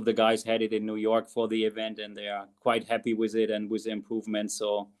most of the guys had it in New York for the event, and they are quite happy with it and with the improvements.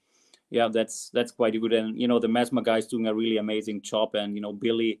 So yeah, that's quite good. And the Mesmer guys doing a really amazing job, and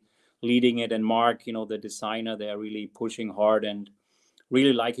Billy leading it, and Mark, the designer, they are really pushing hard and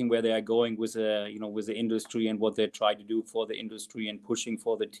really liking where they are going with with the industry and what they try to do for the industry and pushing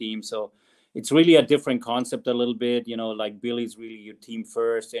for the team. So it's really a different concept a little bit, like Billy's really your team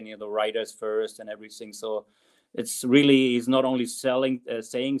first, and the riders first and everything. So it's really, he's not only saying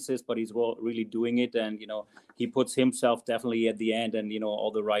this, but he's really doing it. And he puts himself definitely at the end, and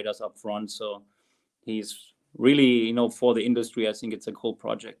all the riders up front. So he's really, for the industry, I think it's a cool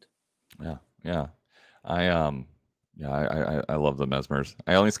project. Yeah. I love the Mesmers.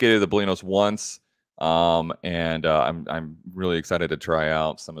 I only skated the Bolinos once, and I'm really excited to try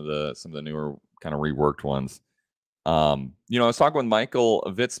out some of the newer kind of reworked ones. I was talking with Michael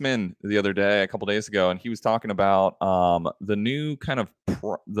Vitzman the other day, a couple days ago, and he was talking about the new kind of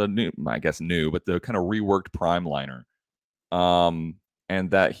I guess new, but the kind of reworked Prime liner, and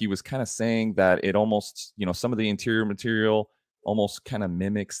that he was kind of saying that it almost, some of the interior material almost kind of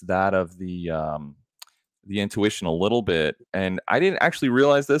mimics that of the Intuition a little bit. And I didn't actually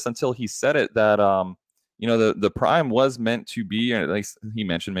realize this until he said it, that the Prime was meant to be, at least he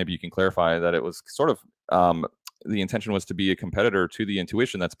mentioned, maybe you can clarify, that it was sort of the intention was to be a competitor to the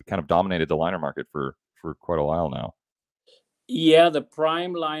Intuition that's kind of dominated the liner market for quite a while now. Yeah, the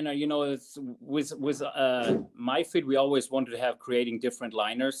Prime liner, it's with MyFit, we always wanted to have creating different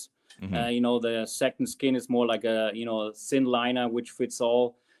liners. The second skin is more like a thin liner which fits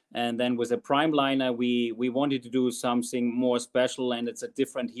all. And then with a Prime liner, we wanted to do something more special, and it's a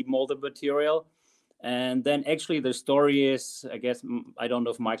different heat molded material. And then actually the story is, I guess, I don't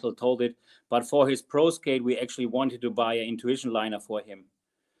know if Michael told it, but for his pro skate, we actually wanted to buy an Intuition liner for him.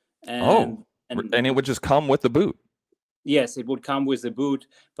 And it would just come with the boot. Yes, it would come with the boot.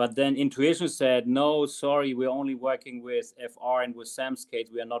 But then Intuition said, no, sorry, we're only working with FR and with Sam skates.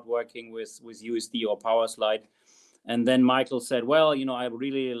 We are not working with USD or Power Slide. And then Michael said, well, I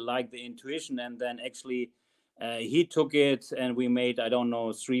really like the Intuition. And then actually he took it, and we made, I don't know,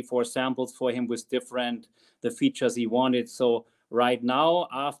 3-4 samples for him with the features he wanted. So right now,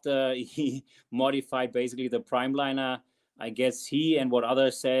 after he modified basically the Prime liner, I guess he and what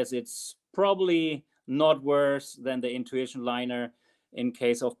others says, it's probably not worse than the Intuition liner in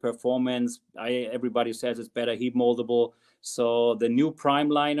case of performance. Everybody says it's better heat moldable. So the new Prime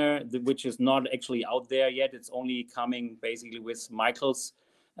liner, which is not actually out there yet, it's only coming basically with Michael's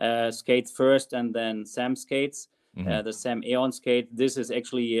skates first, and then Sam skates, the Sam Aeon skate. This is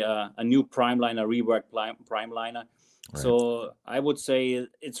actually a new Prime liner, reworked Prime liner. Right. So I would say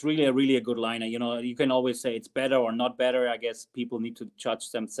it's really a good liner. You can always say it's better or not better. I guess people need to judge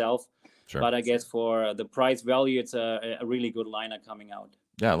themselves. Sure. But I guess for the price value, it's a really good liner coming out.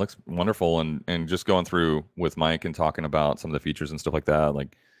 Yeah, it looks wonderful. And just going through with Mike and talking about some of the features and stuff like that,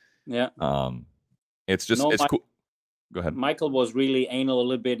 like, yeah, it's just, it's cool. Go ahead. Michael was really anal a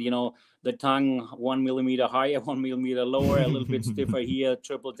little bit, the tongue 1 millimeter higher, 1 millimeter lower, a little bit stiffer here,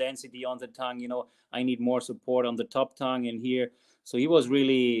 triple density on the tongue. I need more support on the top tongue and here. So he was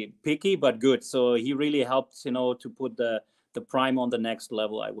really picky, but good. So he really helped, to put the Prime on the next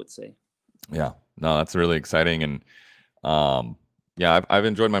level, I would say. Yeah, no, that's really exciting. And yeah, I've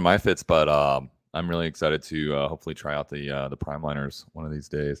enjoyed my MyFits, but I'm really excited to hopefully try out the Prime liners one of these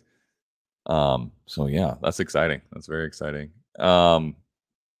days. So yeah, that's exciting. That's very exciting. Okay.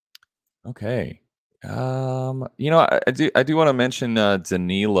 I do want to mention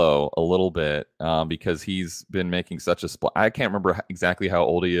Danilo a little bit, because he's been making such a split. I can't remember exactly how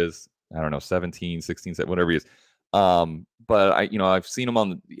old he is. I don't know, 17, 16, whatever he is. But I've seen him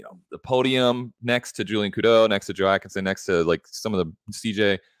on the podium next to Julian Coudeau, next to Joe Atkinson, next to like some of the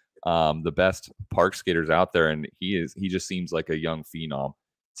CJ, the best park skaters out there, and he just seems like a young phenom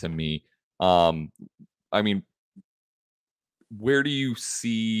to me. I mean, where do you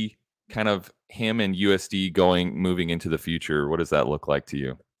see kind of him and USD moving into the future? What does that look like to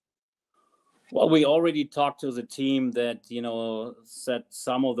you? Well, we already talked to the team that, said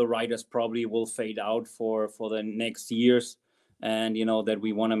some of the riders probably will fade out for the next years. And, that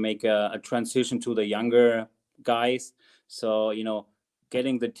we want to make a transition to the younger guys. So,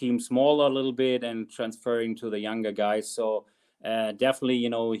 getting the team smaller a little bit and transferring to the younger guys. So definitely,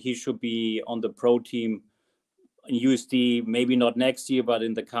 he should be on the pro team USD, maybe not next year, but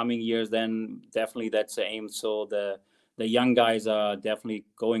in the coming years, then definitely that's the aim. So the young guys are definitely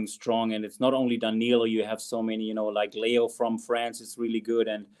going strong, and it's not only Danilo. You have so many, you know, like Leo from France is really good,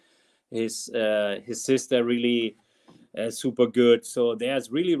 and his sister really super good. So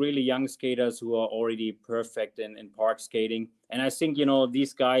there's really young skaters who are already perfect in park skating. And I think, you know,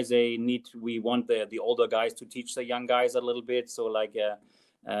 these guys, we want the older guys to teach the young guys a little bit. So like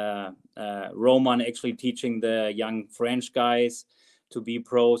Roman actually teaching the young French guys to be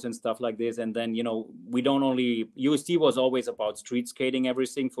pros and stuff like this. And then, you know, we don't only, USD was always about street skating,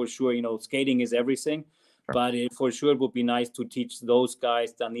 everything for sure, you know, skating is everything. But for sure, it would be nice to teach those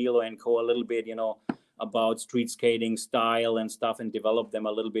guys, Danilo and co, a little bit, you know, about street skating style and stuff, and develop them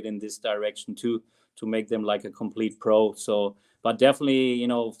a little bit in this direction too, to make them like a complete pro. So, but definitely, you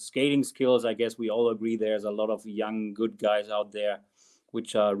know, skating skills, I guess we all agree there's a lot of young, good guys out there,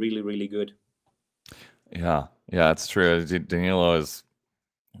 which are really good. Yeah, it's true. Danilo it's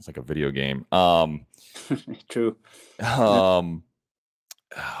like a video game. True.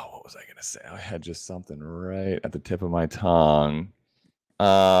 What was I gonna say? I had just something right at the tip of my tongue.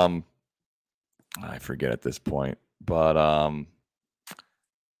 I forget at this point, but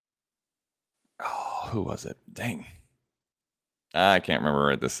who was it? Dang, I can't remember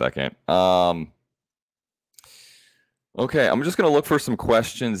right this second. Okay, I'm just gonna look for some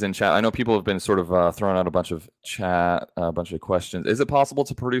questions in chat. I know people have been sort of throwing out a bunch of questions. Is it possible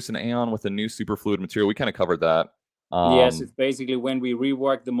to produce an Aeon with a new superfluid material? We kind of covered that. Yes, it's basically when we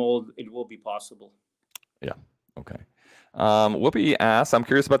rework the mold, it will be possible. Yeah. Okay. Whoopi asks, I'm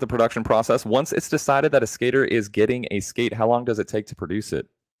curious about the production process. Once it's decided that a skater is getting a skate, how long does it take to produce it?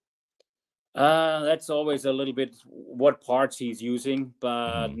 That's always a little bit what parts he's using,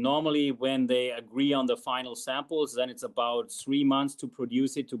 but normally when they agree on the final samples, then it's about 3 months to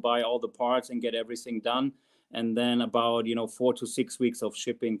produce it, to buy all the parts and get everything done, and then about 4 to 6 weeks of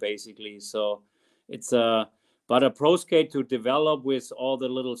shipping basically. So it's but a pro skate to develop with all the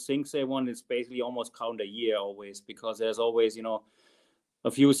little things they want is basically almost count a year always, because there's always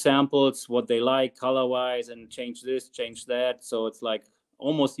a few samples what they like color wise, and change this, change that. So it's like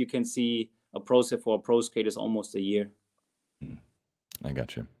almost you can see a process for a pro skate is almost a year. I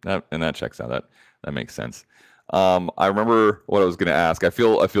got you. That checks out. That makes sense. I remember what I was going to ask. I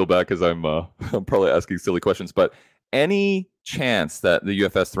feel bad because I'm probably asking silly questions, but any chance that the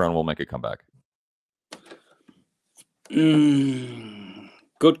UFS throne will make a comeback?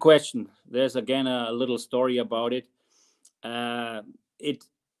 Good question. There's again a little story about it. It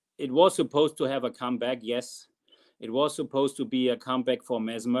was supposed to have a comeback. Yes, it was supposed to be a comeback for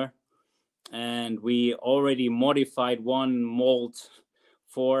Mesmer, and we already modified one mold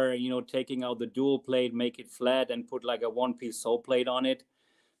for taking out the dual plate, make it flat, and put like a one-piece sole plate on it.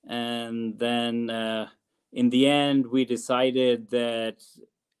 And then in the end, we decided that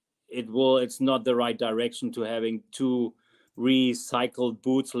it's not the right direction to having two recycled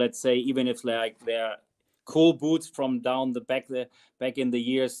boots, let's say, even if like they're cool boots from down the back in the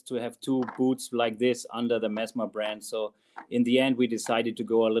years, to have two boots like this under the Mesmer brand. So in the end, we decided to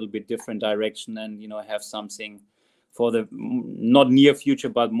go a little bit different direction and have something for the not near future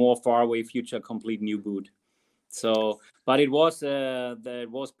but more far away future, complete new boot. So but it was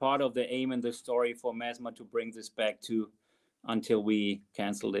part of the aim and the story for Mesmer to bring this back to, until we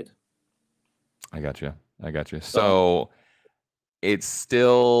canceled it. I got you. So it's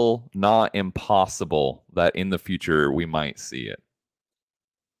still not impossible that in the future we might see it.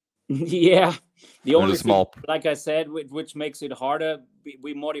 Yeah, the only thing, like I said, which makes it harder,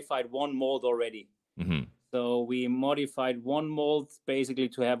 we modified one mold already. So we modified one mold basically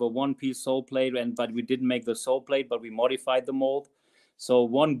to have a one-piece sole plate, but we didn't make the sole plate, but we modified the mold. So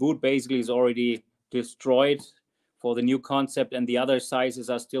one boot basically is already destroyed for the new concept, and the other sizes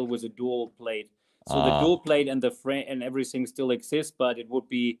are still with a dual plate. So the dual plate and the frame and everything still exists, but it would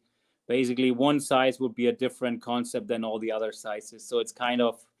be basically one size would be a different concept than all the other sizes. So it's kind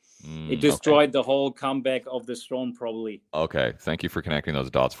of it destroyed the whole comeback of the throne probably. Okay, thank you for connecting those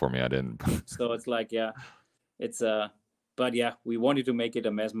dots for me. I didn't. So it's like, yeah, it's but yeah, we wanted to make it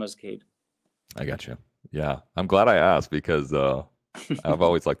a Mesmer skate. I got you. Yeah, I'm glad I asked because I've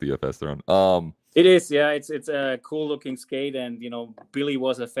always liked the UFS throne. It is, yeah. It's a cool looking skate, and Billy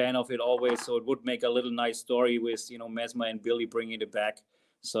was a fan of it always, so it would make a little nice story with Mesmer and Billy bringing it back.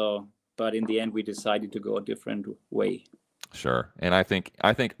 So, but in the end, we decided to go a different way. Sure, and I think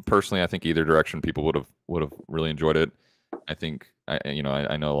personally, either direction people would have really enjoyed it. I think I know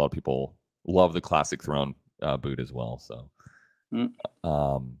a lot of people love the classic throne boot as well. So,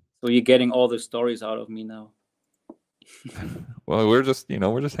 so you're getting all the stories out of me now. Well, we're just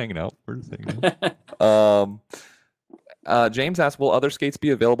hanging out. James asked, will other skates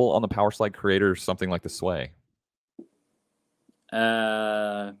be available on the Power Slide Creator, something like the Sway?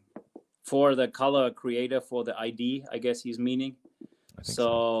 For the color creator, for the ID, I guess he's meaning. I think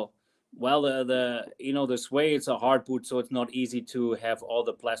so. Well, the Sway, it's a hard boot, so it's not easy to have all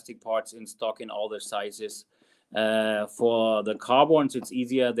the plastic parts in stock in all the sizes. For the carbons, it's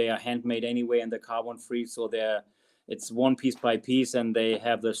easier. They are handmade anyway, and they're carbon free, so it's one piece by piece, and they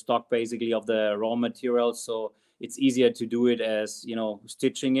have the stock basically of the raw materials, so it's easier to do it as,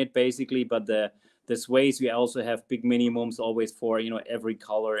 stitching it basically. But the Sways, we also have big minimums always for, every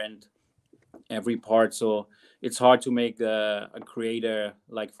color and every part, so it's hard to make a creator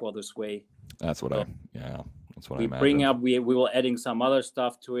like for the Sway. That's what that's what I imagine. Bring up, we will adding some other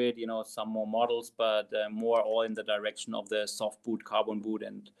stuff to it, some more models, but more all in the direction of the soft boot, carbon boot,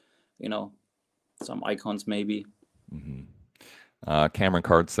 and some icons maybe. Cameron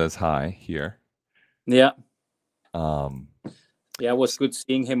Card says hi here. Yeah. It was good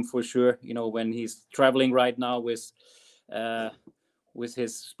seeing him for sure. When he's traveling right now with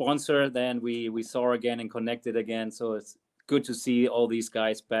his sponsor, then we saw again and connected again. So it's good to see all these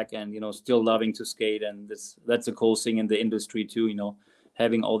guys back and, still loving to skate. And that's a cool thing in the industry too,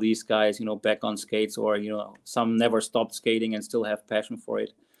 having all these guys, back on skates, or, some never stopped skating and still have passion for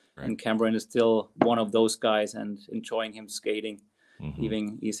it. Right. And Cameron is still one of those guys and enjoying him skating.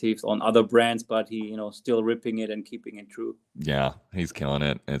 Even he's on other brands, but he, still ripping it and keeping it true. Yeah, he's killing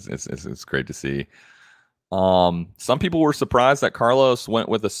it. It's great to see. Some people were surprised that Carlos went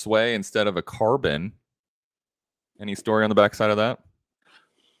with a Sway instead of a carbon. Any story on the backside of that?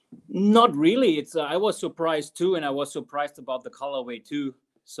 Not really. It's I was surprised too, and I was surprised about the colorway too.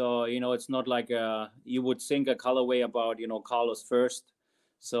 So it's not like you would think a colorway about Carlos first.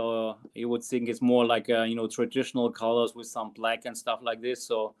 So you would think it's more like traditional colors with some black and stuff like this.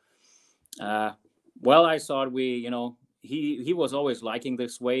 So well, I thought he was always liking the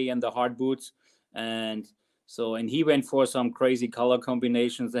Sway and the hard boots, and he went for some crazy color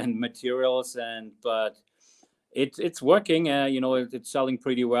combinations and materials, but it's working. It's selling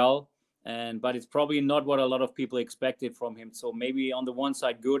pretty well, but it's probably not what a lot of people expected from him. So maybe on the one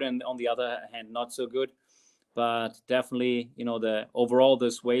side good, and on the other hand not so good. But definitely, the overall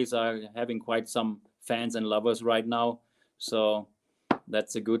the Sways are having quite some fans and lovers right now. So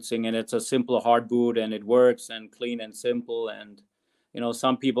that's a good thing, and it's a simple hard boot, and it works and clean and simple. And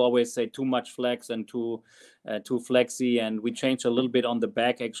some people always say too much flex and too flexy, and we changed a little bit on the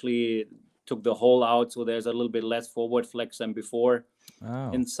back. Actually, took the hole out, so there's a little bit less forward flex than before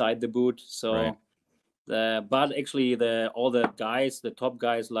inside the boot. So. Right. But actually, all the guys, the top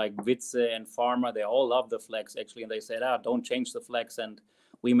guys like Witze and Farmer, they all love the flex actually, and they said, don't change the flex. And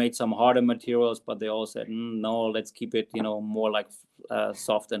we made some harder materials, but they all said, no, let's keep it, more like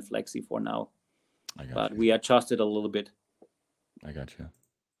soft and flexy for now. But we adjusted a little bit. I got you.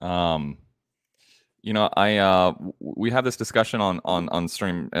 We have this discussion on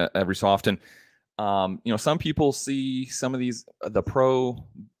stream every so often. Some people see some of the pro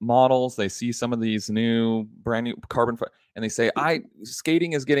models, they see some of these brand new carbon, and they say,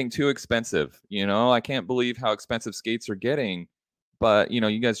 skating is getting too expensive. I can't believe how expensive skates are getting. But,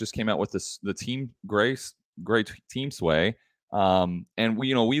 you guys just came out with the Team great Team Sway. And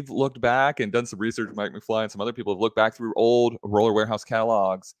we've looked back and done some research. Mike McFly and some other people have looked back through old Roller Warehouse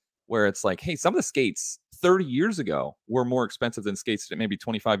catalogs where it's like, hey, some of the skates 30 years ago were more expensive than skates maybe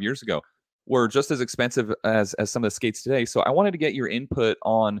 25 years ago. Were just as expensive as some of the skates today. So I wanted to get your input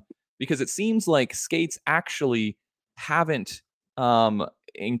on, because it seems like skates actually haven't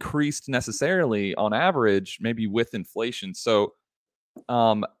increased necessarily on average, maybe with inflation. So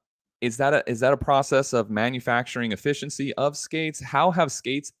is that a process of manufacturing efficiency of skates? How have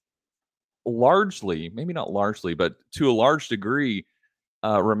skates largely, maybe not largely, but to a large degree,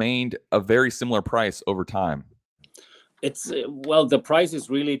 remained a very similar price over time? It's the prices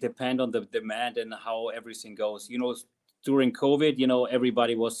really depend on the demand and how everything goes. During COVID,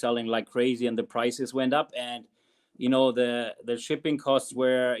 everybody was selling like crazy and the prices went up, and the shipping costs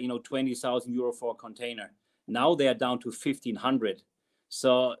were 20,000 euro for a container. Now they are down to 1,500.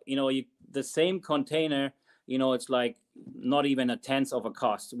 So the same container, it's like not even a tenth of a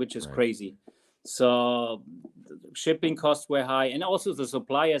cost, which is crazy. So shipping costs were high, and also the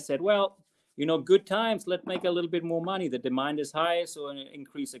supplier said, well, good times, let's make a little bit more money. The demand is high, so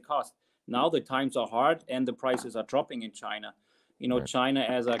increase the cost. Now the times are hard and the prices are dropping in China. China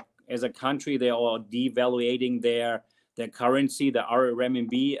as a country, they are devaluating their currency, the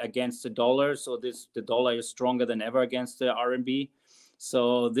RMB against the dollar. So the dollar is stronger than ever against the RMB.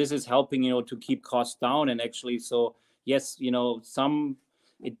 So this is helping, to keep costs down. And actually, so yes, some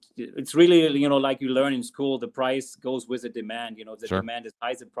it's really, like you learn in school, the price goes with the demand. The Sure. demand is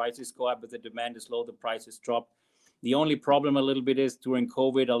high, the prices go up. If the demand is low, the prices drop. The only problem a little bit is during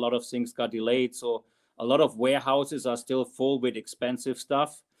COVID, a lot of things got delayed. So a lot of warehouses are still full with expensive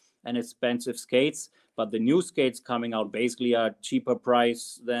stuff and expensive skates. But the new skates coming out basically are cheaper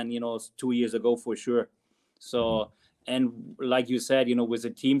price than, 2 years ago for sure. So, and like you said, with a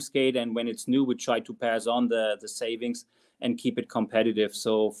team skate, and when it's new, we try to pass on the savings and keep it competitive.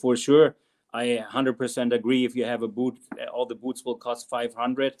 So for sure, I 100% agree. If you have a boot, all the boots will cost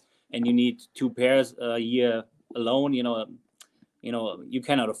 500 and you need 2 pairs a year alone, you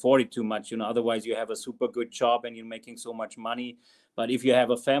cannot afford it too much. Otherwise you have a super good job and you're making so much money. But if you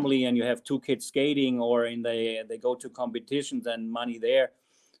have a family and you have 2 kids skating, or they go to competitions and money there,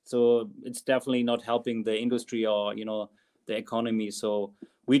 so it's definitely not helping the industry or the economy. So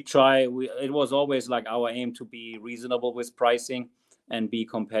it was always like our aim to be reasonable with pricing and be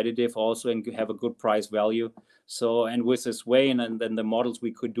competitive also, and have a good price value. So, and with this way, and then the models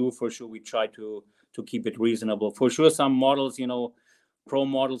we could do, for sure we try to keep it reasonable. For sure some models, pro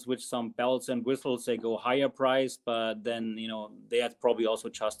models with some bells and whistles, they go higher price, but then they are probably also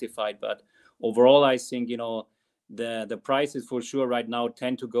justified. But overall, I think the prices for sure right now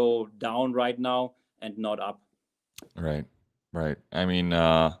tend to go down right now and not up. Right. I mean,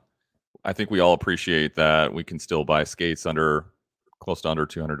 I think we all appreciate that we can still buy skates close to under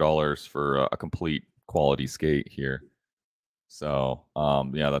 $200 for a complete quality skate here. So,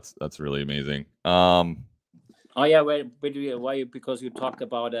 yeah, that's really amazing. Oh yeah, why? Because you talked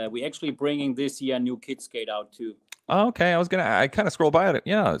about we actually bringing this year a new kid skate out too. Okay, I kind of scrolled by it.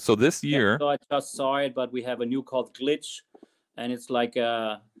 Yeah, so this year. Yeah, so I just saw it, but we have a new called Glitch, and it's like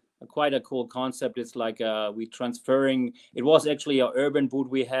quite a cool concept. It's like we transferring. It was actually a urban boot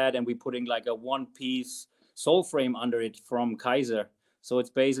we had, and we putting like a 1-piece sole frame under it from Kaiser. So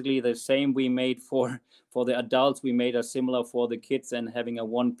it's basically the same we made for the adults. We made a similar for the kids, and having a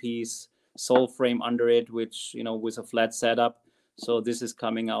 1-piece sole frame under it, which with a flat setup. So this is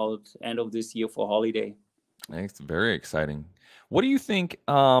coming out end of this year for holiday. It's very exciting. What do you think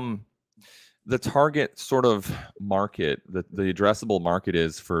the target sort of market, the addressable market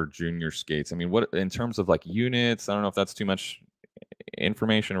is for junior skates? I mean, what in terms of like units? I don't know if that's too much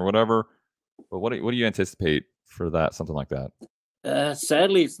information or whatever, but what do you anticipate for that, something like that?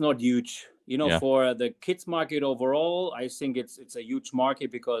 Sadly, it's not huge. Yeah. For the kids market overall, I think it's a huge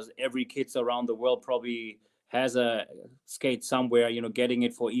market, because every kids around the world probably has a skate somewhere, getting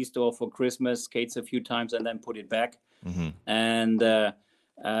it for Easter or for Christmas, skates a few times and then put it back. And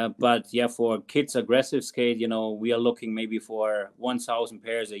but yeah, for kids aggressive skate, we are looking maybe for 1,000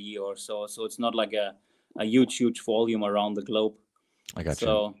 pairs a year or so. So it's not like a huge volume around the globe. I got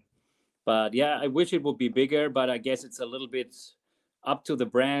so, you. But yeah, I wish it would be bigger, but I guess it's a little bit up to the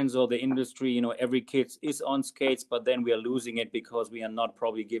brands or the industry. Every kid is on skates, but then we are losing it because we are not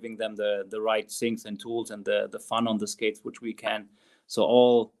probably giving them the right things and tools and the fun on the skates, which we can. So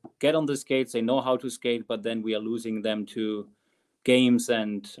all get on the skates, they know how to skate, but then we are losing them to games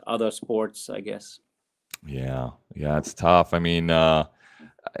and other sports, I guess. Yeah, it's tough. I mean,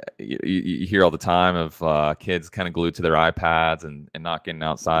 you hear all the time of kids kind of glued to their iPads and not getting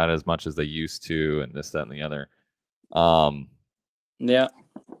outside as much as they used to, and this, that, and the other. Yeah.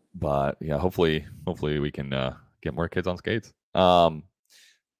 But yeah, hopefully we can get more kids on skates. Kind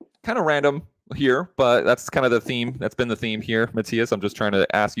of random here, but that's kind of the theme. That's been the theme here, Matthias. I'm just trying to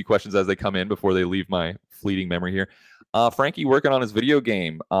ask you questions as they come in before they leave my fleeting memory here. Frankie working on his video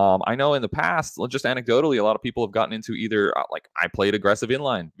game. I know in the past, just anecdotally, a lot of people have gotten into either like I played aggressive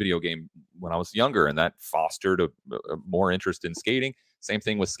inline video game when I was younger, and that fostered a more interest in skating. Same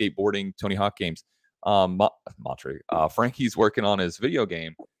thing with skateboarding, Tony Hawk games. Frankie's working on his video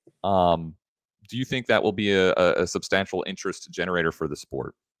game. Do you think that will be a substantial interest generator for the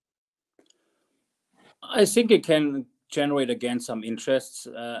sport? I think it can generate again some interests.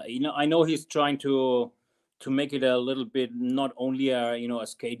 I know he's trying to make it a little bit not only a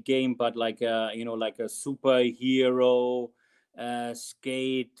skate game, but like a superhero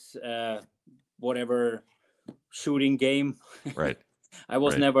skate whatever shooting game. Right. I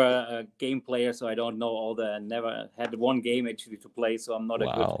was never a game player, so I don't know never had one game actually to play, so I'm not a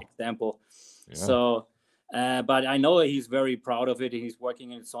good example. Yeah. So, but I know he's very proud of it. He's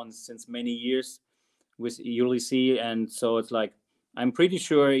working on it since many years with Ulysses, and so it's like, I'm pretty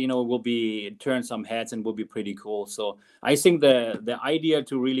sure, it will turn some heads and will be pretty cool. So I think the idea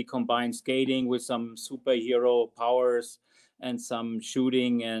to really combine skating with some superhero powers and some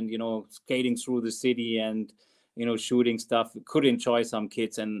shooting and, skating through the city and, shooting stuff could enjoy some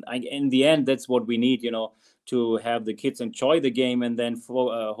kids. And in the end, that's what we need, to have the kids enjoy the game, and then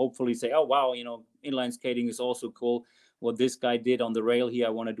hopefully say, oh wow, inline skating is also cool. What this guy did on the rail here,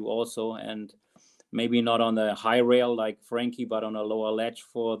 I want to do also. And maybe not on the high rail like Frankie, but on a lower ledge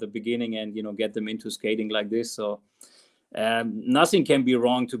for the beginning, and get them into skating like this. So nothing can be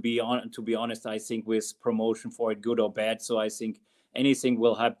wrong, to be honest, I think, with promotion for it, good or bad. So I think anything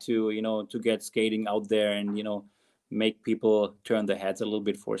will have to to get skating out there and make people turn their heads a little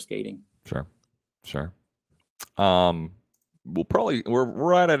bit for skating. Sure. We're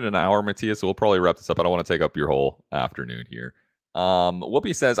right at an hour, Matthias, so we'll probably wrap this up. I don't want to take up your whole afternoon here.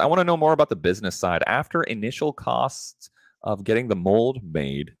 Whoopi says, I want to know more about the business side. After initial costs of getting the mold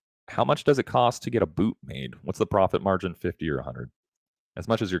made, how much does it cost to get a boot made? What's the profit margin, 50 or 100? As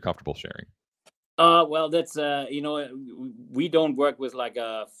much as you're comfortable sharing. Well, that's we don't work with like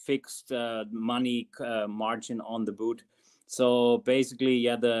a fixed money margin on the boot. So basically,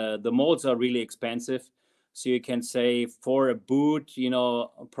 yeah, the molds are really expensive. So you can say for a boot,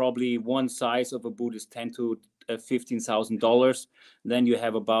 probably one size of a boot is $10,000 to $15,000. Then you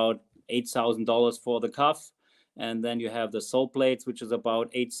have about $8,000 for the cuff, and then you have the sole plates, which is about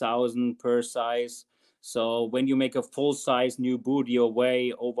 $8,000 per size. So when you make a full size new boot, you're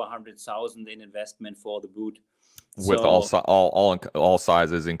way over $100,000 in investment for the boot. With all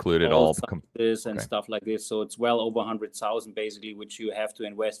sizes included, all sizes and stuff like this. So it's well over 100,000 basically, which you have to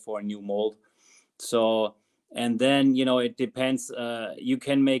invest for a new mold. So, and then it depends. You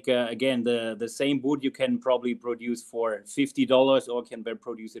can make again the same boot. You can probably produce for $50, or can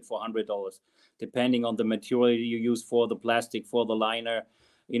produce it for $100, depending on the material you use for the plastic, for the liner.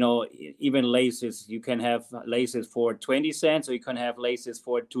 Even laces, you can have laces for 20 cents, or you can have laces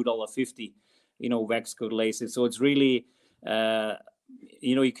for $2.50, wax coat laces. So it's really,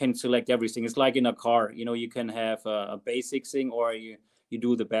 you can select everything. It's like in a car, you can have a basic thing, or you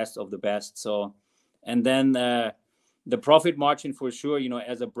do the best of the best. So, and then the profit margin for sure,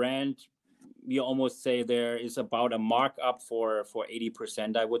 as a brand, we almost say there is about a markup for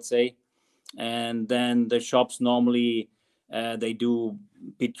 80%, I would say. And then the shops normally, they do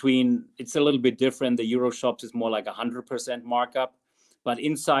it's a little bit different. The Euro shops is more like 100% markup, but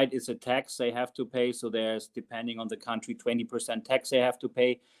inside is a tax they have to pay. So there's, depending on the country, 20% tax they have to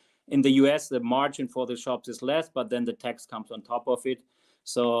pay. In the US, the margin for the shops is less, but then the tax comes on top of it.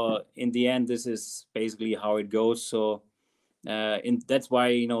 So in the end, this is basically how it goes. So that's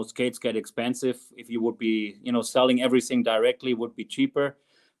why, skates get expensive. If you would be, selling everything directly, would be cheaper.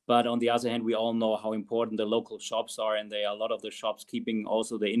 But on the other hand, we all know how important the local shops are, and they are a lot of the shops keeping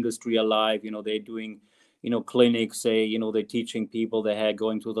also the industry alive. They're doing, clinics, they're teaching people, they're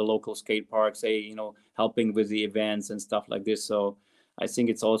going to the local skate parks, helping with the events and stuff like this. So I think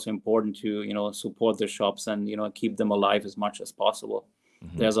it's also important to, support the shops and, keep them alive as much as possible.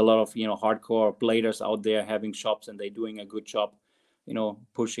 Mm-hmm. There's a lot of, hardcore bladers out there having shops, and they're doing a good job,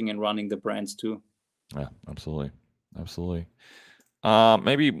 pushing and running the brands too. Yeah, absolutely.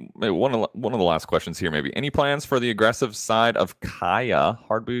 Maybe one of the last questions here. Maybe any plans for the aggressive side of Kaya,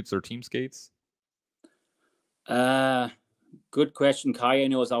 hard boots or team skates? Good question.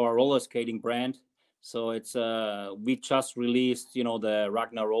 Kaya is our roller skating brand. So it's we just released the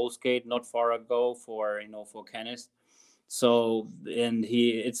Ragnar roll skate not far ago for Kenneth. So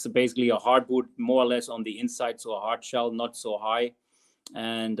it's basically a hard boot, more or less on the inside, so a hard shell, not so high,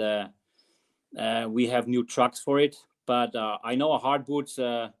 and we have new trucks for it. But I know hard boots,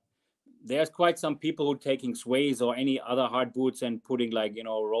 there's quite some people who are taking sways or any other hard boots and putting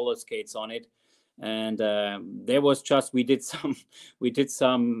roller skates on it. And there was we did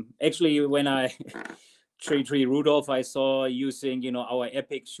some, actually when I Tree Rudolph, I saw using, our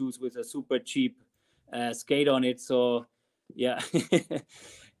Epic shoes with a super cheap skate on it. So yeah,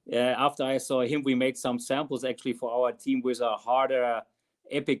 after I saw him, we made some samples actually for our team with a harder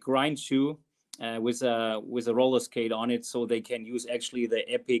Epic grind shoe. With a roller skate on it, so they can use actually the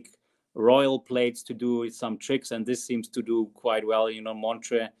Epic Royal plates to do some tricks, and this seems to do quite well.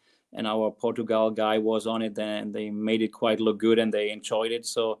 Montre and our Portugal guy was on it, and they made it quite look good, and they enjoyed it.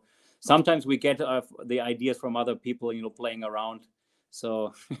 So sometimes we get the ideas from other people, playing around.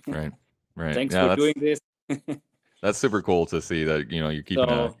 So right. Thanks for doing this. That's super cool to see that you're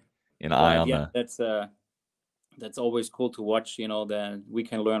keeping an eye on that. That's always cool to watch, that we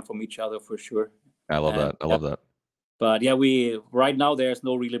can learn from each other for sure. I love that. I love that. But yeah, right now there's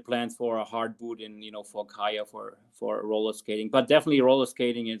no really plans for a hard boot in, for Kaya for roller skating. But definitely roller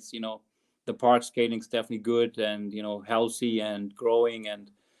skating is, the park skating is definitely good and, healthy and growing.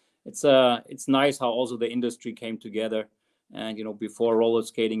 And it's nice how also the industry came together And, before roller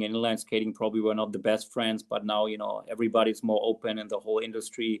skating and inline skating probably were not the best friends, but now, everybody's more open and the whole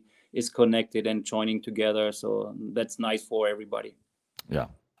industry is connected and joining together. So that's nice for everybody. Yeah.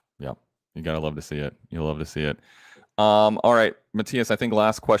 Yeah. You gotta love to see it. You love to see it. All right, Matthias, I think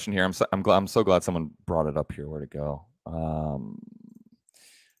last question here. I'm so glad someone brought it up here. Where to go?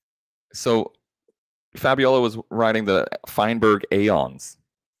 So Fabiola was riding the Feinberg Aeons.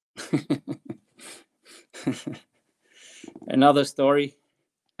 Another story.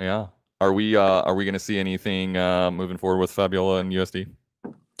 Yeah. Are we going to see anything moving forward with Fabiola and USD?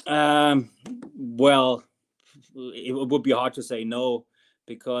 Well, it would be hard to say no,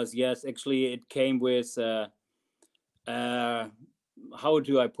 because yes, actually it came with how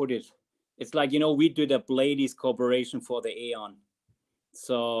do I put it? It's like, we did a ladies cooperation for the Aeon.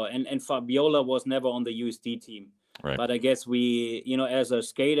 So and Fabiola was never on the USD team. Right. But I guess we, as a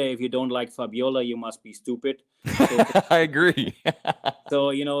skater, if you don't like Fabiola, you must be stupid. So, I agree.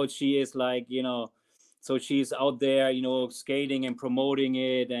 So, she is like, so she's out there, skating and promoting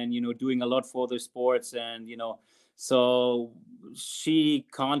it and, doing a lot for the sports. And, so she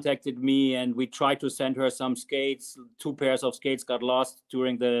contacted me and we tried to send her some skates. 2 pairs of skates got lost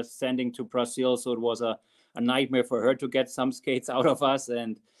during the sending to Brazil. So it was a nightmare for her to get some skates out of us.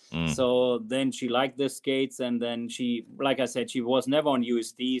 And so then she liked the skates, and then she, like I said, she was never on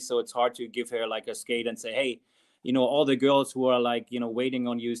USD, so it's hard to give her like a skate and say, hey, all the girls who are like, waiting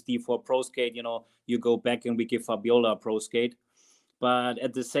on USD for a pro skate, you go back and we give Fabiola a pro skate. But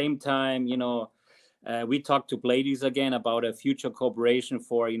at the same time, we talked to Bladies again about a future cooperation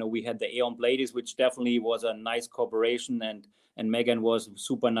for, we had the Aeon Bladies, which definitely was a nice cooperation, and Megan was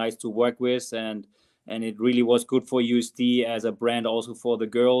super nice to work with, and it really was good for USD as a brand, also for the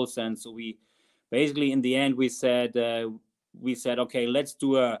girls. And so we basically, in the end, we said, okay, let's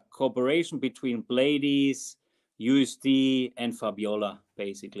do a cooperation between Bladies, USD, and Fabiola.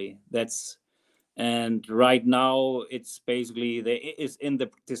 Basically, and right now it's basically it's in the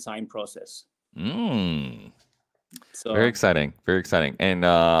design process. So very exciting, very exciting. And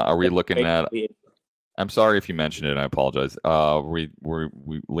are we looking at? I'm sorry if you mentioned it. I apologize. Were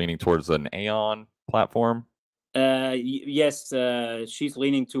we leaning towards an Aeon platform? Yes, she's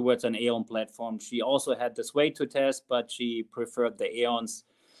leaning towards an Aeon platform. She also had the Sway to test, but she preferred the Aeons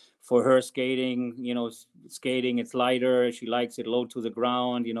for her skating. Skating, it's lighter. She likes it low to the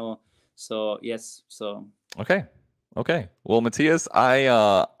ground. So yes. So okay. Well, Matthias,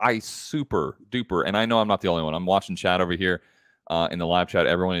 I super duper, and I know I'm not the only one. I'm watching chat over here in the live chat.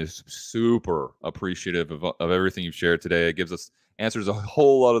 Everyone is super appreciative of everything you've shared today. It gives us answers a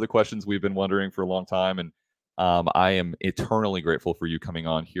whole lot of the questions we've been wondering for a long time, and I am eternally grateful for you coming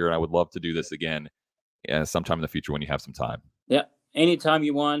on here. And I would love to do this again sometime in the future when you have some time. Yeah, anytime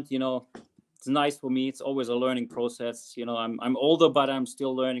you want. It's nice for me. It's always a learning process. I'm older, but I'm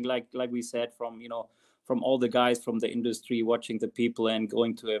still learning. Like we said, from all the guys from the industry, watching the people and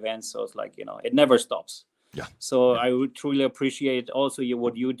going to events. So it's like, it never stops. Yeah. So I would truly appreciate also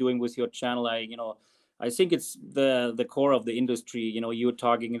what you're doing with your channel. I think it's the core of the industry. You're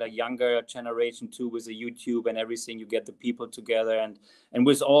talking a younger generation too, with the YouTube and everything. You get the people together, and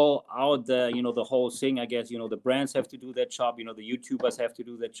with all out the the whole thing. I guess the brands have to do their job. The YouTubers have to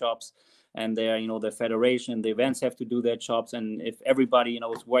do their jobs, and the federation, the events have to do their jobs. And if everybody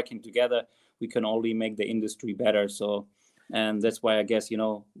is working together, we can only make the industry better. So. And that's why I guess,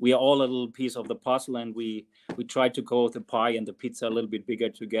 we are all a little piece of the puzzle, and we try to go with the pie and the pizza a little bit bigger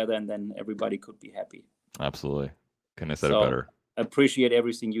together, and then everybody could be happy. Absolutely. Couldn't have said it better. Appreciate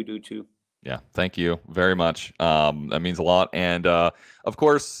everything you do too. Yeah. Thank you very much. That means a lot. And of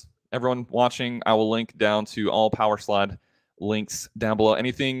course, everyone watching, I will link down to all Power Slide links down below.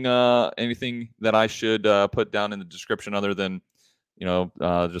 Anything that I should put down in the description other than,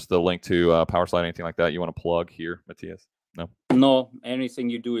 just the link to Power Slide, anything like that you want to plug here, Matthias? No, anything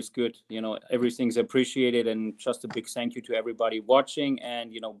you do is good. Everything's appreciated, and just a big thank you to everybody watching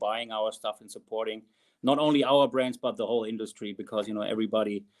and, buying our stuff and supporting not only our brands, but the whole industry, because,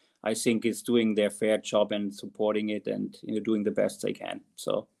 everybody, I think, is doing their fair job and supporting it and, doing the best they can.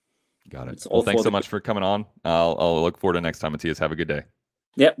 So. Got it. Well, thanks so much for coming on. I'll look forward to next time, Matthias. Have a good day.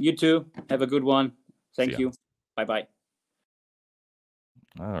 Yep, you too. Have a good one. Thank you. Bye-bye.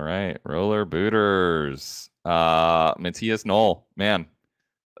 All right, roller booters. Matthias Knoll, man,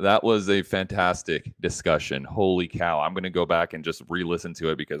 that was a fantastic discussion. Holy cow. I'm going to go back and just re-listen to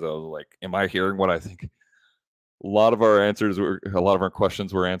it, because I was like, am I hearing what I think? A lot of our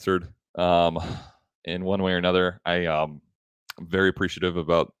questions were answered in one way or another. I'm very appreciative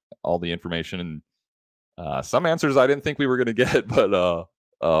about all the information, and some answers I didn't think we were going to get, but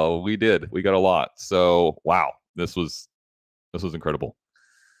we did. We got a lot. So, wow, this was This was incredible.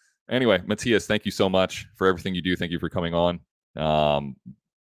 Anyway, Matthias, thank you so much for everything you do. Thank you for coming on. I'm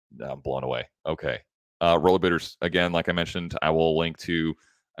blown away. Okay. Rollerbladers, again, like I mentioned, I will link to,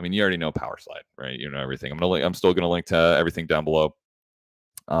 I mean, you already know Power Slide, right? You know everything. I'm still going to link to everything down below.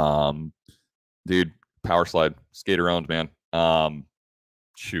 Dude, Power Slide, skater owned, man.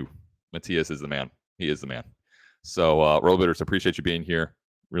 Shoo, Matthias is the man. He is the man. So, Rollerbladers, appreciate you being here.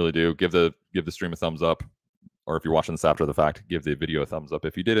 Really do. Give the stream a thumbs up, or if you're watching this after the fact, give the video a thumbs up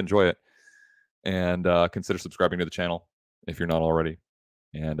if you did enjoy it, and consider subscribing to the channel if you're not already.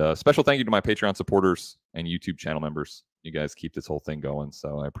 And special thank you to my Patreon supporters and YouTube channel members. You guys keep this whole thing going,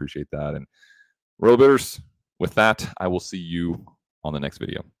 so I appreciate that. And Rollerbladers, with that, I will see you on the next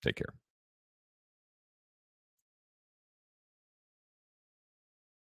video. Take care.